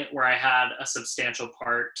play where I had a substantial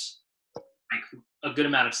part, like a good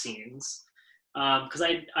amount of scenes. Because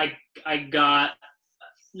I got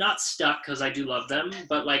not stuck, because I do love them,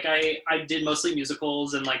 but like I did mostly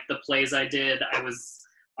musicals, and like the plays I did, I was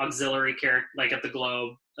auxiliary character, like at the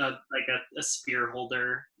Globe, like a spear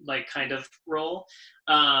holder, like kind of role.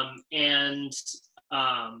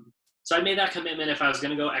 So I made that commitment if I was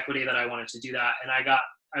going to go equity that I wanted to do that. And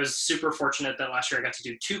I was super fortunate that last year I got to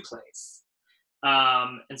do 2 plays.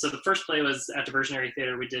 And so the first play was at Diversionary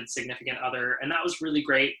Theater. We did Significant Other, and that was really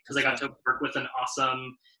great because I got to work with an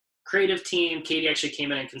awesome creative team. Katie actually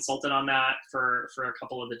came in and consulted on that for a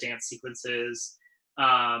couple of the dance sequences.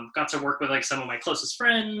 Got to work with like some of my closest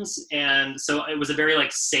friends, and so it was a very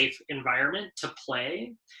like safe environment to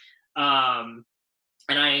play. And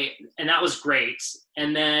that was great.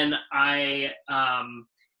 And then I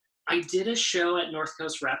did a show at North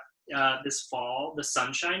Coast Rep this fall, the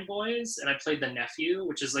Sunshine Boys, and I played the nephew,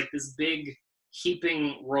 which is like this big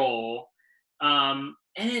heaping role. I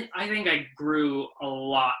think I grew a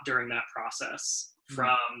lot during that process,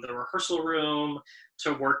 from the rehearsal room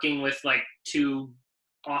to working with like two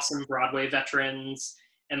awesome Broadway veterans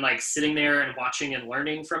and like sitting there and watching and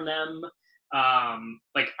learning from them.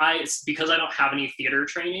 Because I don't have any theater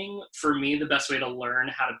training, for me, the best way to learn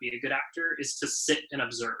how to be a good actor is to sit and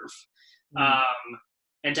observe,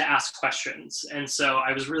 and to ask questions. And so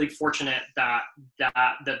I was really fortunate that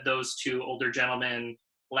those two older gentlemen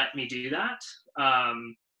let me do that.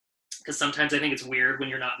 Because sometimes I think it's weird when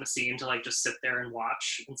you're not in the scene to like just sit there and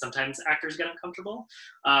watch, and sometimes actors get uncomfortable.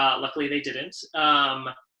 Luckily they didn't.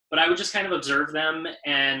 But I would just kind of observe them,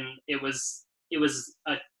 and it was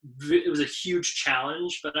a huge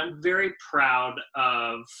challenge, but I'm very proud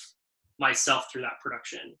of myself through that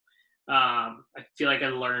production. I feel like I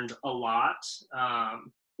learned a lot,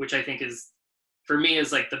 which I think is, for me,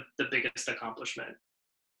 is like the biggest accomplishment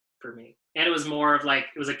for me. And it was more of like,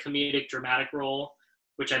 it was a comedic dramatic role,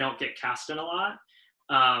 which I don't get cast in a lot.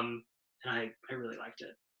 And I really liked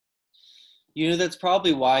it. You know, that's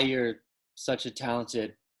probably why you're such a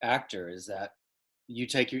talented actor, is that you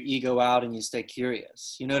take your ego out and you stay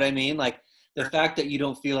curious. You know what I mean? Like the fact that you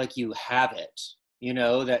don't feel like you have it, you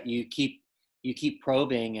know, that you keep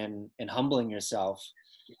probing and humbling yourself.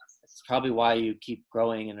 Yes. It's probably why you keep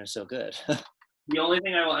growing and are so good. The only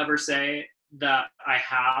thing I will ever say that I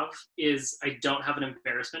have is I don't have an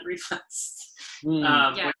embarrassment reflex, which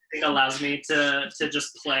I think allows me to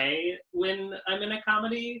just play when I'm in a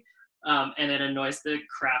comedy. And it annoys the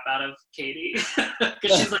crap out of Katie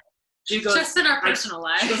because she's like, she goes, just in our personal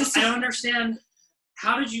lives. She goes, I don't understand.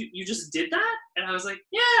 How did you just did that? And I was like,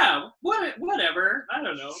 yeah, whatever. I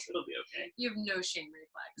don't know. It'll be okay. You have no shame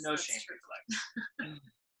reflex. No shame reflex.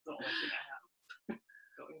 The only thing I have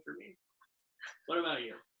going for me. What about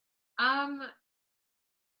you? I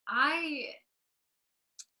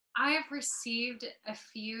have received a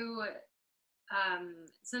few,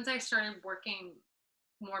 since I started working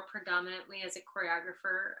more predominantly as a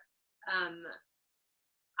choreographer,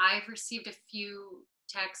 I've received a few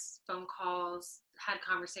texts, phone calls, had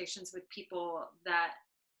conversations with people that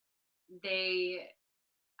they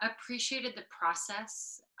appreciated the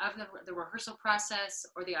process of the rehearsal process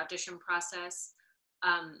or the audition process,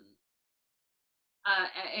 a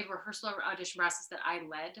rehearsal or audition process that I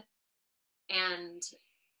led. And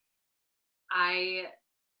I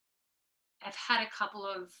have had a couple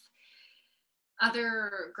of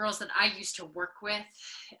other girls that I used to work with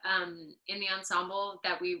in the ensemble,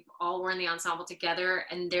 that we all were in the ensemble together,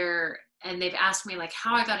 and they've asked me like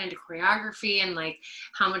how I got into choreography and like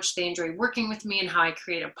how much they enjoy working with me and how I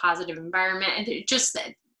create a positive environment, and it just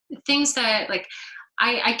things that like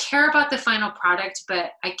I care about the final product,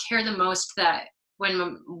 but I care the most that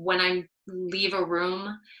when I leave a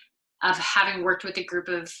room of having worked with a group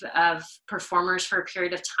of performers for a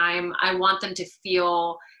period of time, I want them to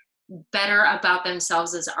feel better about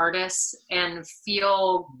themselves as artists and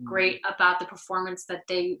feel great about the performance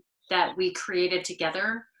that we created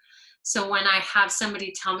together. So when I have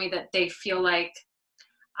somebody tell me that they feel like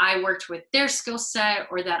I worked with their skill set,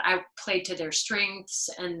 or that I played to their strengths,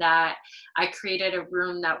 and that I created a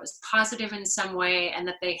room that was positive in some way, and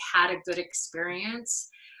that they had a good experience,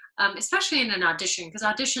 especially in an audition, because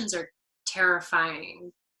auditions are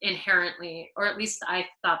terrifying inherently, or at least I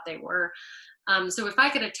thought they were. So if I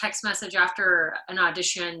get a text message after an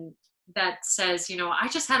audition that says, you know, I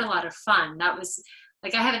just had a lot of fun, that was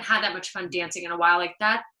like, I haven't had that much fun dancing in a while, like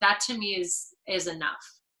that to me is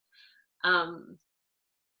enough.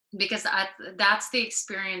 Because that's the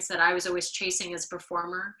experience that I was always chasing as a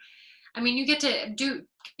performer. I mean, getting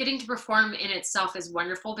to perform in itself is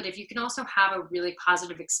wonderful, but if you can also have a really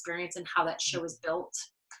positive experience in how that show is built,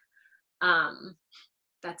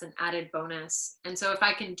 that's an added bonus. And so if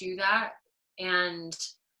I can do that and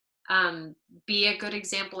be a good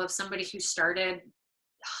example of somebody who started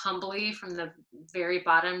humbly from the very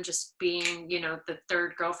bottom, just being, you know, the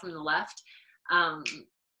third girl from the left,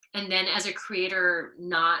 and then as a creator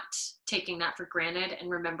not taking that for granted and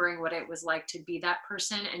remembering what it was like to be that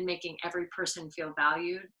person and making every person feel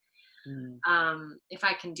valued. If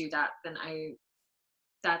I can do that, then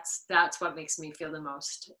that's what makes me feel the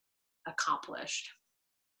most accomplished.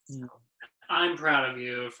 So. I'm proud of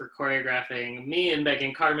you for choreographing me and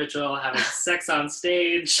Megan Carmichael having sex on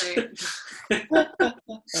stage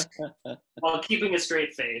while keeping a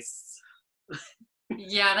straight face.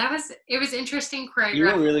 Yeah, it was interesting choreography. You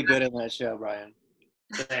were really good in that show, Bryan.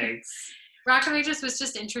 Thanks. Rock of Ages was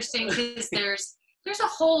just interesting because there's a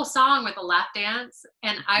whole song with a lap dance,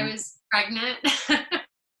 and I was pregnant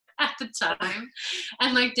at the time,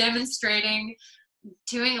 and like demonstrating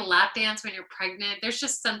doing a lap dance when you're pregnant. There's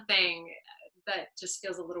just something that just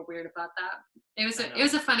feels a little weird about that. It was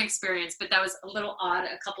a fun experience, but that was a little odd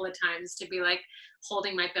a couple of times to be like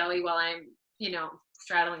holding my belly while I'm,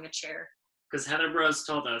 straddling a chair. Because Heather Bros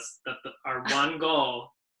told us that our one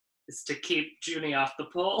goal is to keep Junie off the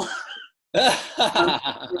pole.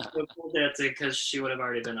 Pole dancing because she would have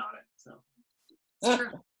already been on it. So it's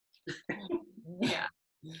true. Yeah.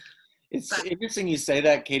 It's interesting you say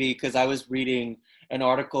that, Katie, because I was reading an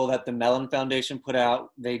article that the Mellon Foundation put out.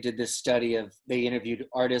 They did this study they interviewed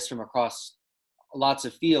artists from across lots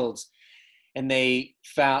of fields, and they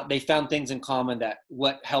found things in common that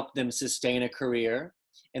what helped them sustain a career.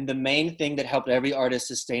 And the main thing that helped every artist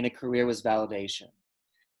sustain a career was validation,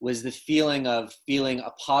 was the feeling of feeling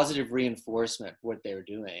a positive reinforcement for what they were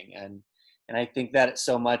doing. And I think that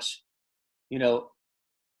so much,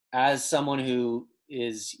 as someone who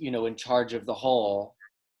is, in charge of the whole,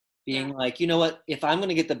 being like, you know what, if I'm going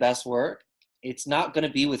to get the best work, it's not going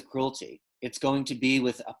to be with cruelty. It's going to be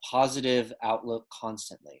with a positive outlook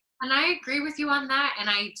constantly. And I agree with you on that. And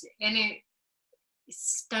it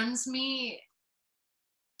stuns me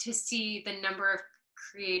to see the number of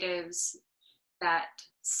creatives that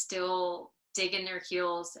still dig in their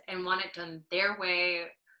heels and want it done their way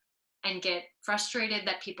and get frustrated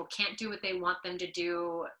that people can't do what they want them to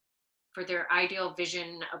do for their ideal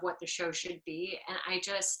vision of what the show should be. And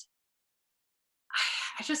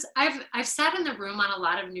I've sat in the room on a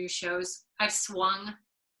lot of new shows. I've swung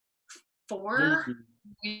 4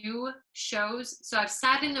 new shows. So I've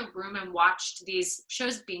sat in the room and watched these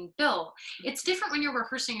shows being built. It's different when you're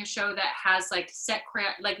rehearsing a show that has like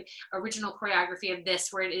original choreography of this,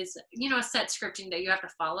 where it is, a set scripting that you have to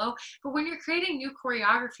follow. But when you're creating new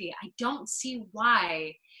choreography, I don't see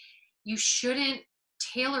why you shouldn't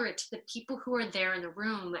tailor it to the people who are there in the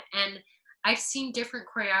room. And I've seen different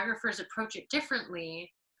choreographers approach it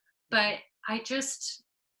differently, but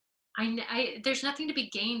there's nothing to be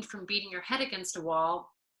gained from beating your head against a wall,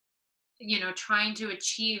 trying to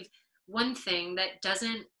achieve one thing that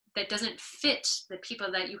doesn't fit the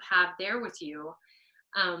people that you have there with you.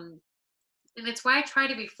 And it's why I try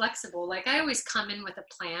to be flexible. Like I always come in with a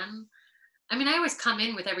plan. I mean, I always come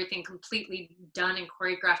in with everything completely done and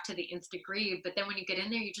choreographed to the nth degree, but then when you get in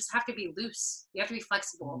there, you just have to be loose. You have to be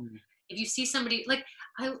flexible. If you see somebody,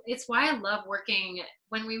 it's why I love working.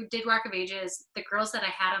 When we did Rock of Ages, the girls that I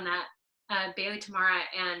had on that, Bailey, Tamara,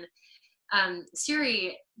 and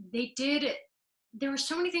Siri, there were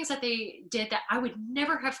so many things that they did that I would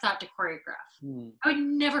never have thought to choreograph. I would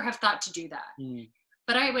never have thought to do that.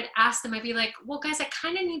 But I would ask them, I'd be like, well, guys, I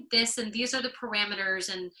kind of need this, and these are the parameters,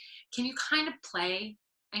 and can you kind of play,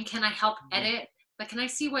 and can I help edit? But can I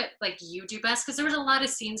see what you do best? Because there was a lot of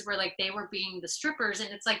scenes where they were being the strippers, and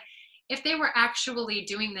it's like, if they were actually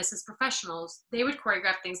doing this as professionals, they would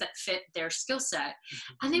choreograph things that fit their skill set,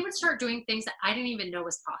 and they would start doing things that I didn't even know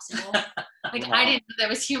was possible. I didn't know that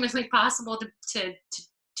was humanly possible to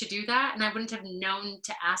do that, and I wouldn't have known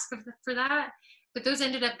to ask for that. But those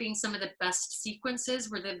ended up being some of the best sequences,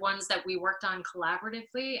 were the ones that we worked on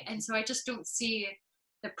collaboratively. And so I just don't see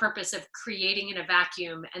the purpose of creating in a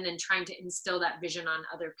vacuum and then trying to instill that vision on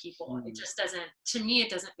other people. It just doesn't, to me, it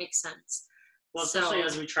doesn't make sense. Well, especially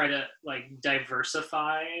as we try to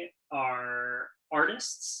diversify our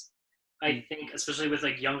artists, I think, especially with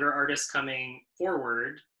younger artists coming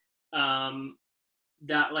forward,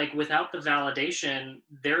 that without the validation,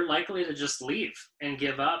 they're likely to just leave and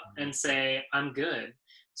give up and say, I'm good.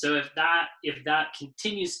 So if that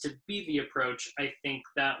continues to be the approach, I think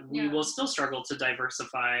that we will still struggle to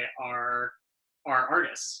diversify our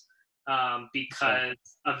artists, because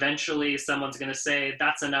eventually someone's going to say,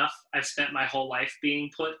 that's enough. I've spent my whole life being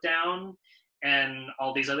put down and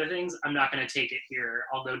all these other things. I'm not going to take it here.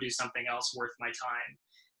 I'll go do something else worth my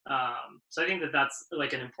time. So I think that's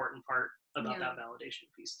an important part about that validation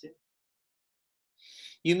piece too.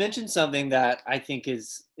 You mentioned something that I think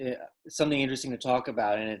is something interesting to talk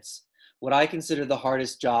about, and it's what I consider the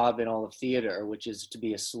hardest job in all of theater, which is to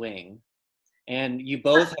be a swing. And you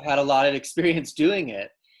both have had a lot of experience doing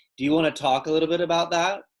it. Do you want to talk a little bit about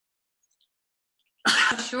that?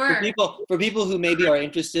 Sure. For people who maybe are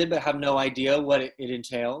interested but have no idea what it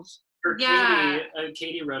entails. For Yeah.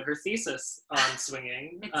 Katie wrote her thesis on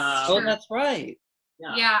swinging. Oh, that's right.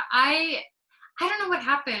 Yeah, I don't know what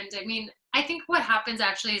happened. I mean, I think what happens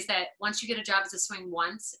actually is that once you get a job as a swing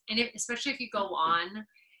once, and especially if you go on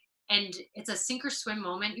and it's a sink or swim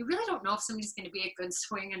moment, you really don't know if somebody's going to be a good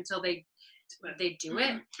swing until they do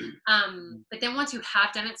it. But then once you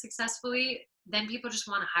have done it successfully, then people just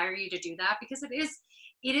want to hire you to do that because it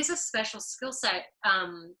is a special skill set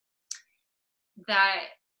that,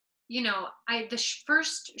 you know, the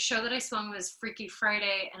first show that I swung was Freaky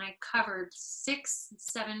Friday, and I covered 6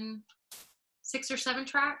 or 7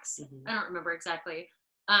 tracks. Mm-hmm. I don't remember exactly.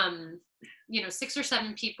 You know, 6 or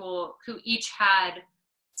 7 people who each had,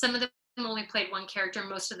 some of them only played one character,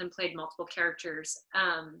 most of them played multiple characters.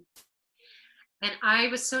 And I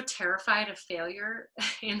was so terrified of failure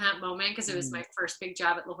in that moment because it was my first big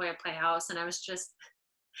job at La Jolla Playhouse, and I was just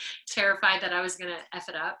terrified that I was gonna F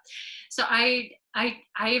it up. So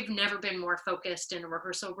I've never been more focused in a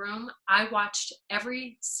rehearsal room. I watched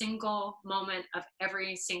every single moment of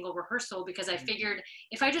every single rehearsal because I figured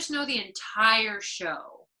if I just know the entire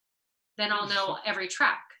show, then I'll know every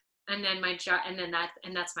track, and then my job,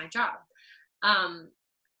 and that's my job.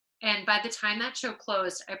 And by the time that show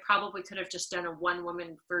closed, I probably could have just done a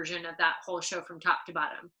one-woman version of that whole show from top to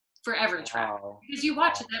bottom for every track. Because you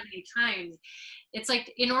watch it that many times, it's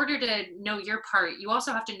like in order to know your part, you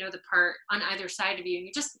also have to know the part on either side of you, and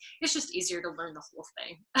it's just easier to learn the whole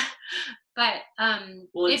thing. But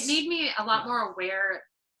it made me a lot more aware.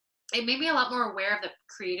 It made me a lot more aware of the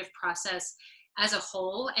creative process as a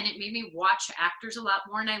whole, and it made me watch actors a lot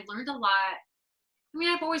more, and I learned a lot. I mean,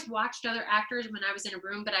 I've always watched other actors when I was in a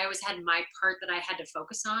room, but I always had my part that I had to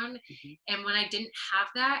focus on. And when I didn't have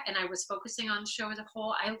that and I was focusing on the show as a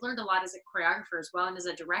whole, I learned a lot as a choreographer as well and as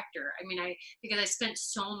a director. I mean, because I spent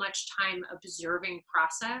so much time observing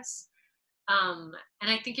process. And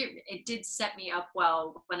I think it did set me up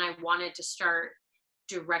well when I wanted to start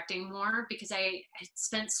directing more, because I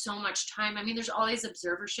spent so much time. I mean, there's all these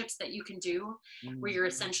observerships that you can do where you're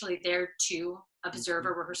essentially there to observe a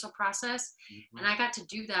rehearsal process. And I got to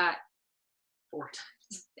do that 4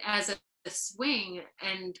 times as a swing,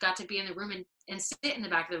 and got to be in the room and sit in the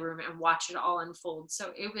back of the room and watch it all unfold.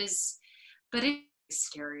 So but it's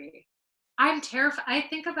scary. I'm terrified. I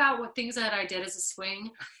think about what things that I did as a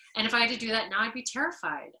swing, and if I had to do that now, I'd be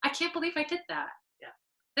terrified. I can't believe I did that.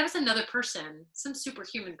 That was another person, some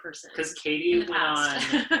superhuman person. Because Katie went on,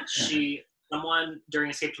 someone during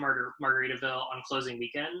Escape to Margaritaville on closing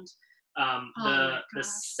weekend, the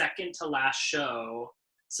second to last show,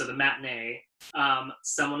 so the matinee,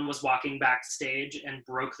 someone was walking backstage and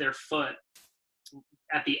broke their foot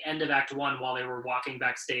at the end of Act 1 while they were walking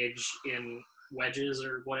backstage in wedges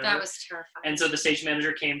or whatever. That was terrifying. And so the stage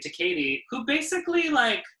manager came to Katie, who basically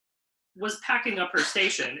was packing up her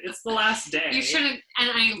station. It's the last day. You shouldn't, and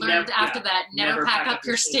I learned after that, never pack up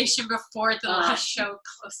your station before the last show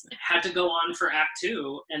closed. Had to go on for Act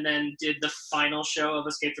 2, and then did the final show of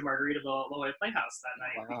Escape to Margaritaville at La Jolla Playhouse that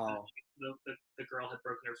night. Wow. The girl had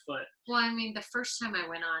broken her foot. Well, I mean, the first time I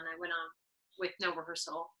went on with no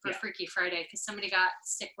rehearsal for Freaky Friday, because somebody got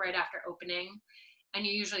sick right after opening, and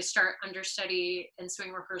you usually start understudy and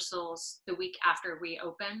swing rehearsals the week after we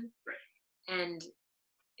open. Right. And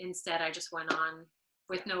instead, I just went on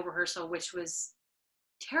with no rehearsal, which was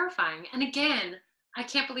terrifying. And again, I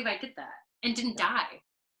can't believe I did that and didn't die.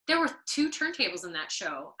 There were 2 turntables in that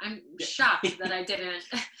show. I'm shocked that I didn't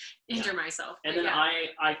injure myself. And then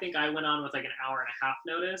I think I went on with like an hour and a half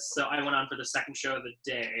notice. So I went on for the second show of the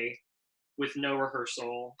day with no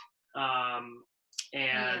rehearsal.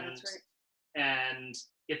 And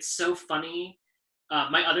it's so funny.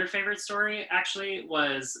 My other favorite story actually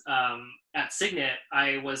was at Cygnet.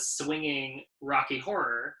 I was swinging Rocky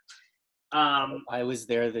Horror. I was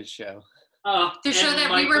there this show. The show that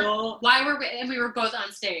we were both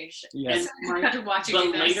on stage. Yes. But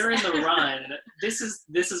later in the run, this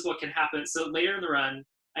is what can happen. So later in the run,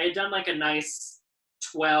 I had done like a nice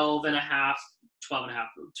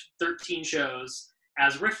 13 shows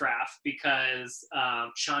as Riff Raff because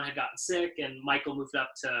Sean had gotten sick and Michael moved up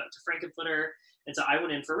to Frankenfooter. And so I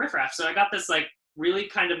went in for Riff Raff. So I got this like really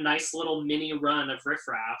kind of nice little mini run of Riff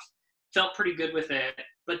Raff. Felt pretty good with it.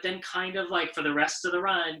 But then kind of like for the rest of the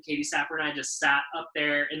run, Katie Sapper and I just sat up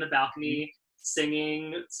there in the balcony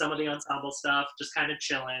singing some of the ensemble stuff, just kind of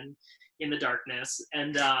chilling in the darkness.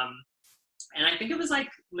 And I think it was like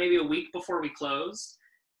maybe a week before we closed.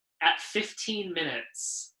 At 15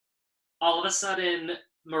 minutes, all of a sudden,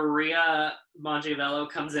 Maria Mongiavello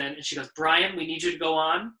comes in and she goes, "Bryan, we need you to go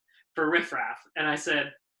on for Riff Raff." And I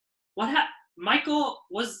said, "What happened?" Michael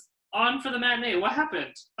was on for the matinee. What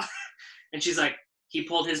happened? And she's like, he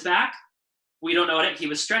pulled his back. We don't know what he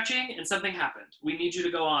was stretching and something happened. We need you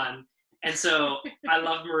to go on. And so I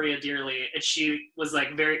love Maria dearly. And she was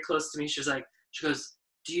like very close to me. She goes,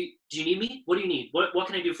 do you need me? What do you need? What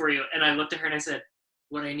can I do for you? And I looked at her and I said,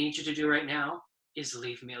 what I need you to do right now is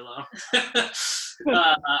leave me alone.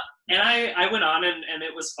 And I went on and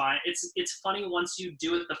it was fine. It's funny once you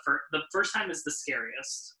do it the first time is the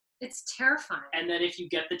scariest. It's terrifying. And then if you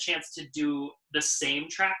get the chance to do the same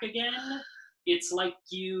track again, it's like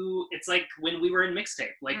when we were in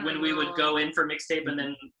mixtape. Like when we would go in for mixtape and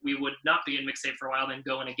then we would not be in mixtape for a while, then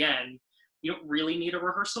go in again. You don't really need a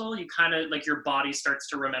rehearsal. You kind of like your body starts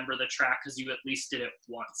to remember the track because you at least did it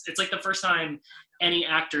once. It's like the first time any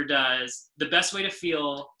actor does. The best way to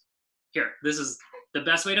feel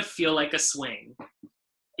like a swing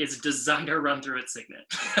is designer run through at Cygnet.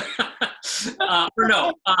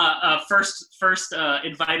 First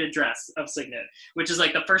invited dress of Cygnet, which is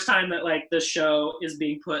like the first time that like the show is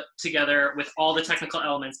being put together with all the technical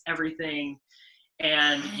elements, everything,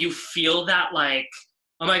 and you feel that like,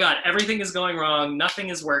 oh my God, everything is going wrong, nothing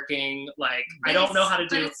is working, like I don't know how to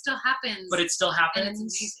do. But it still happens. But it still happens. And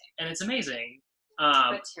it's amazing. And it's amazing.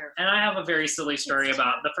 And I have a very silly story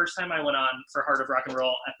about the first time I went on for Heart of Rock and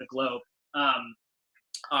Roll at the Globe.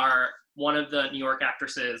 One of the New York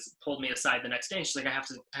actresses pulled me aside the next day and she's like, I have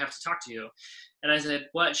to talk to you. And I said,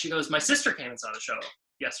 what? She goes, my sister came and saw the show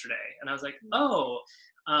yesterday. And I was like, oh,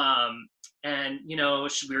 and you know,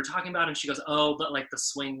 we were talking about it and she goes, oh, but like the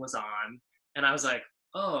swing was on. And I was like,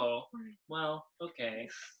 oh, well, okay.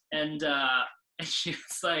 And she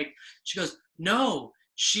was like, she goes, no,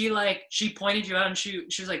 she pointed you out and she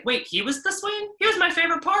was like, wait, he was the swing? He was my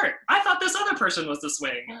favorite part. I thought this other person was the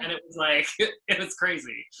swing. And it was like, it was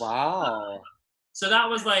crazy. Wow. So that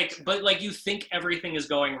was like, but like you think everything is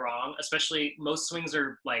going wrong, especially most swings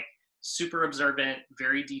are like super observant,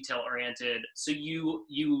 very detail oriented. So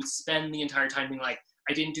you spend the entire time being like,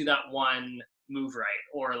 I didn't do that one move right.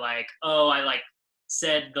 Or like, oh, I like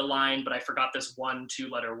said the line, but I forgot this 1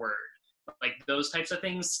 2-letter word. Like those types of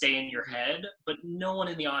things stay in your head, but no one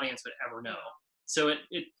in the audience would ever know. So it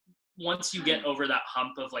once you get over that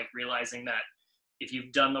hump of like realizing that if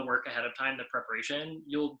you've done the work ahead of time, the preparation,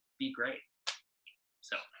 you'll be great.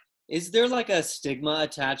 So is there like a stigma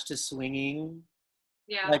attached to swinging?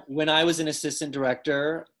 Yeah. Like when I was an assistant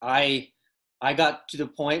director, I got to the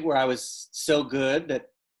point where I was so good that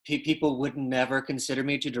people would never consider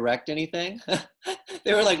me to direct anything.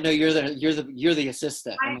 They were like, no, you're the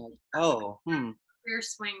assistant. I'm like, oh, Career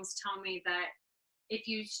swings tell me that if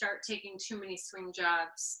you start taking too many swing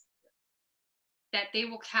jobs, that they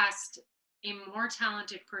will cast a more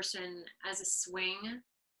talented person as a swing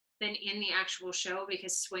than in the actual show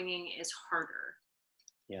because swinging is harder.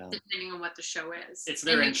 Yeah. Depending on what the show is. It's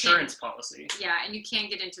their insurance policy. Yeah, and you can't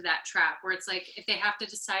get into that trap where it's like if they have to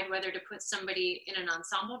decide whether to put somebody in an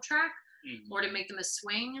ensemble track or to make them a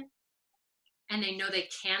swing, and they know they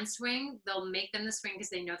can swing, they'll make them the swing because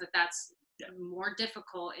they know that that's more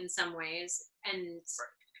difficult in some ways. And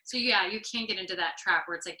so yeah, you can't get into that trap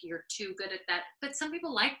where it's like you're too good at that. But some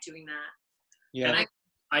people like doing that. Yeah. And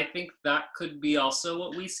I think that could be also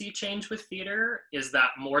what we see change with theater is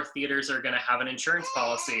that more theaters are going to have an insurance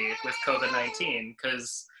policy with COVID-19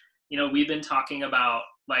 because, you know, we've been talking about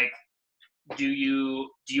like, do you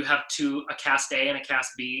have a cast A and a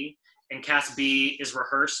cast B, and cast B is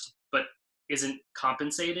rehearsed but isn't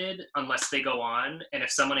compensated unless they go on, and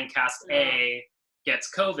if someone in cast A gets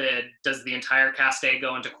COVID, does the entire cast A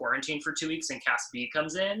go into quarantine for 2 weeks and cast B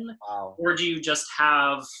comes in? Wow. Or do you just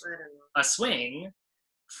have a swing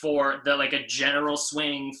for the like a general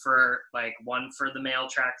swing for like one for the male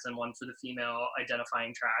tracks and one for the female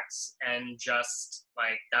identifying tracks, and just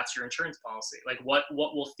like that's your insurance policy? Like what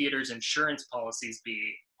will theaters' insurance policies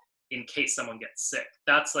be in case someone gets sick?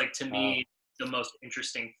 That's like to me the most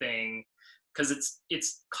interesting thing, because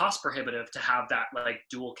it's cost prohibitive to have that like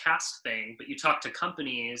dual cast thing. But you talk to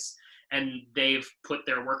companies and they've put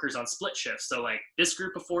their workers on split shifts. So like this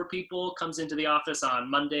group of 4 people comes into the office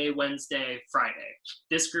on Monday, Wednesday, Friday.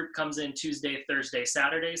 This group comes in Tuesday, Thursday,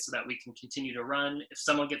 Saturday, so that we can continue to run. If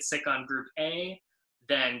someone gets sick on group A,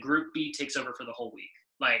 then group B takes over for the whole week.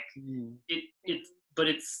 Like but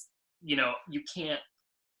it's, you know, you can't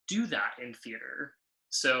do that in theater.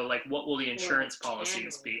 So like what will the insurance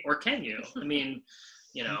policies be? Or can you? I mean,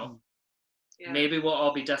 you know, maybe we'll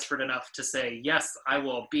all be desperate enough to say, yes, I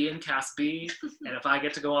will be in cast B, and if I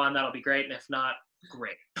get to go on, that'll be great, and if not,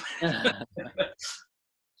 great.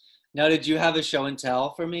 Now, did you have a show and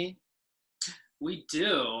tell for me? We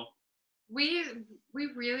do. We we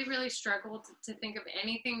really, really struggle to think of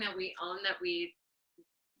anything that we own that we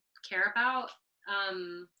care about,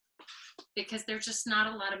 because there's just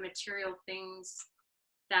not a lot of material things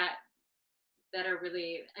that are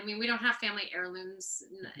really, I mean, we don't have family heirlooms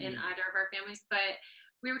in either of our families, but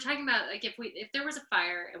we were talking about, like, if there was a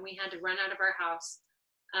fire and we had to run out of our house,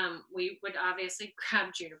 we would obviously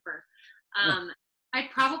grab Juniper. I'd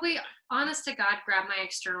probably, honest to God, grab my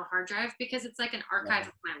external hard drive because it's like an archive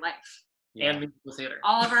of my life. And musical theater.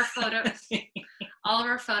 All of our photos,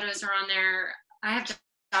 are on there. I have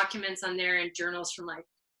documents on there and journals from like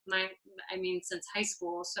since high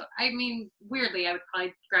school. So I mean, weirdly, I would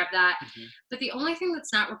probably grab that. But the only thing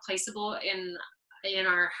that's not replaceable in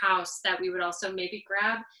our house that we would also maybe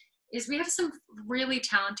grab is we have some really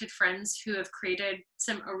talented friends who have created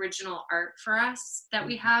some original art for us that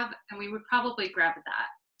we have, and we would probably grab that.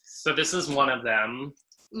 So this is one of them.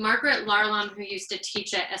 Margaret Larlam, who used to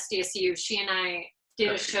teach at SDSU, she and I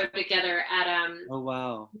did a show together at oh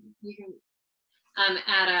wow. You can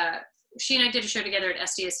she and I did a show together at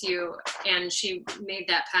SDSU, and she made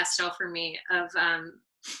that pastel for me of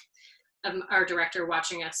our director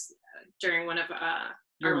watching us during one of our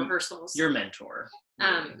rehearsals. Your mentor.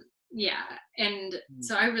 Really. Yeah, and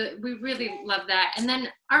so we really love that. And then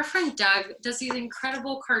our friend Doug does these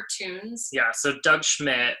incredible cartoons. Yeah, so Doug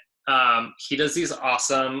Schmidt, he does these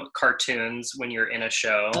awesome cartoons when you're in a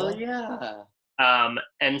show. Oh yeah.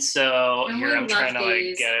 And so here I'm trying to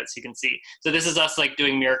like get it so you can see. So this is us like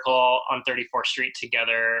doing Miracle on 34th Street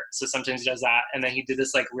together. So sometimes he does that, and then he did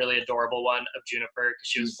this like really adorable one of Juniper because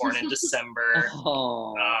she was born in December.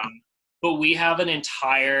 Oh. But we have an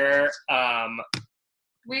entire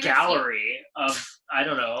gallery of, I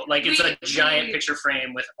don't know, like it's a giant picture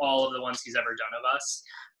frame with all of the ones he's ever done of us,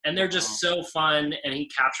 and they're just so fun. And he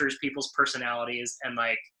captures people's personalities and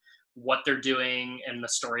like what they're doing and the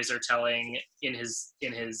stories they're telling in his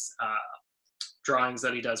drawings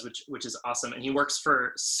that he does, which is awesome. And he works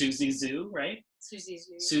for Susie Zoo, right?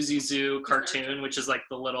 Susie Zoo cartoon, which is like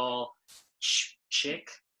the little chick.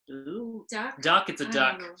 Ooh. Duck. It's a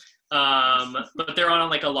duck. But they're on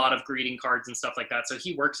like a lot of greeting cards and stuff like that. So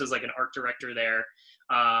he works as like an art director there,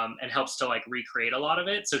 and helps to like recreate a lot of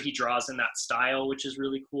it. So he draws in that style, which is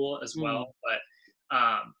really cool as well.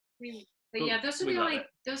 But yeah, those are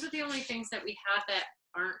the only things that we have that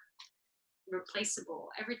aren't replaceable.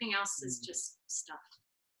 Everything else is just stuff.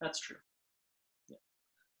 That's true. Yeah.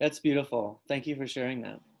 That's beautiful. Thank you for sharing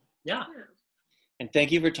that. Yeah. And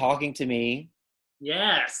thank you for talking to me.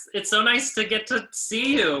 Yes, it's so nice to get to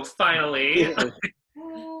see you finally.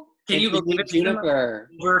 Can you believe it's Juniper?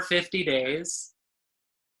 Over 50 days.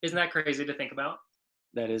 Isn't that crazy to think about?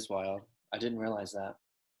 That is wild. I didn't realize that.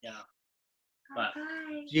 Yeah. But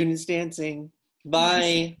Junie's dancing.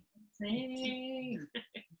 Bye. Say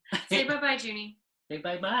bye-bye, Junie. Say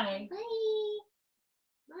bye-bye. Bye.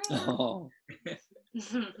 Oh.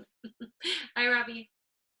 Bye, Robbie.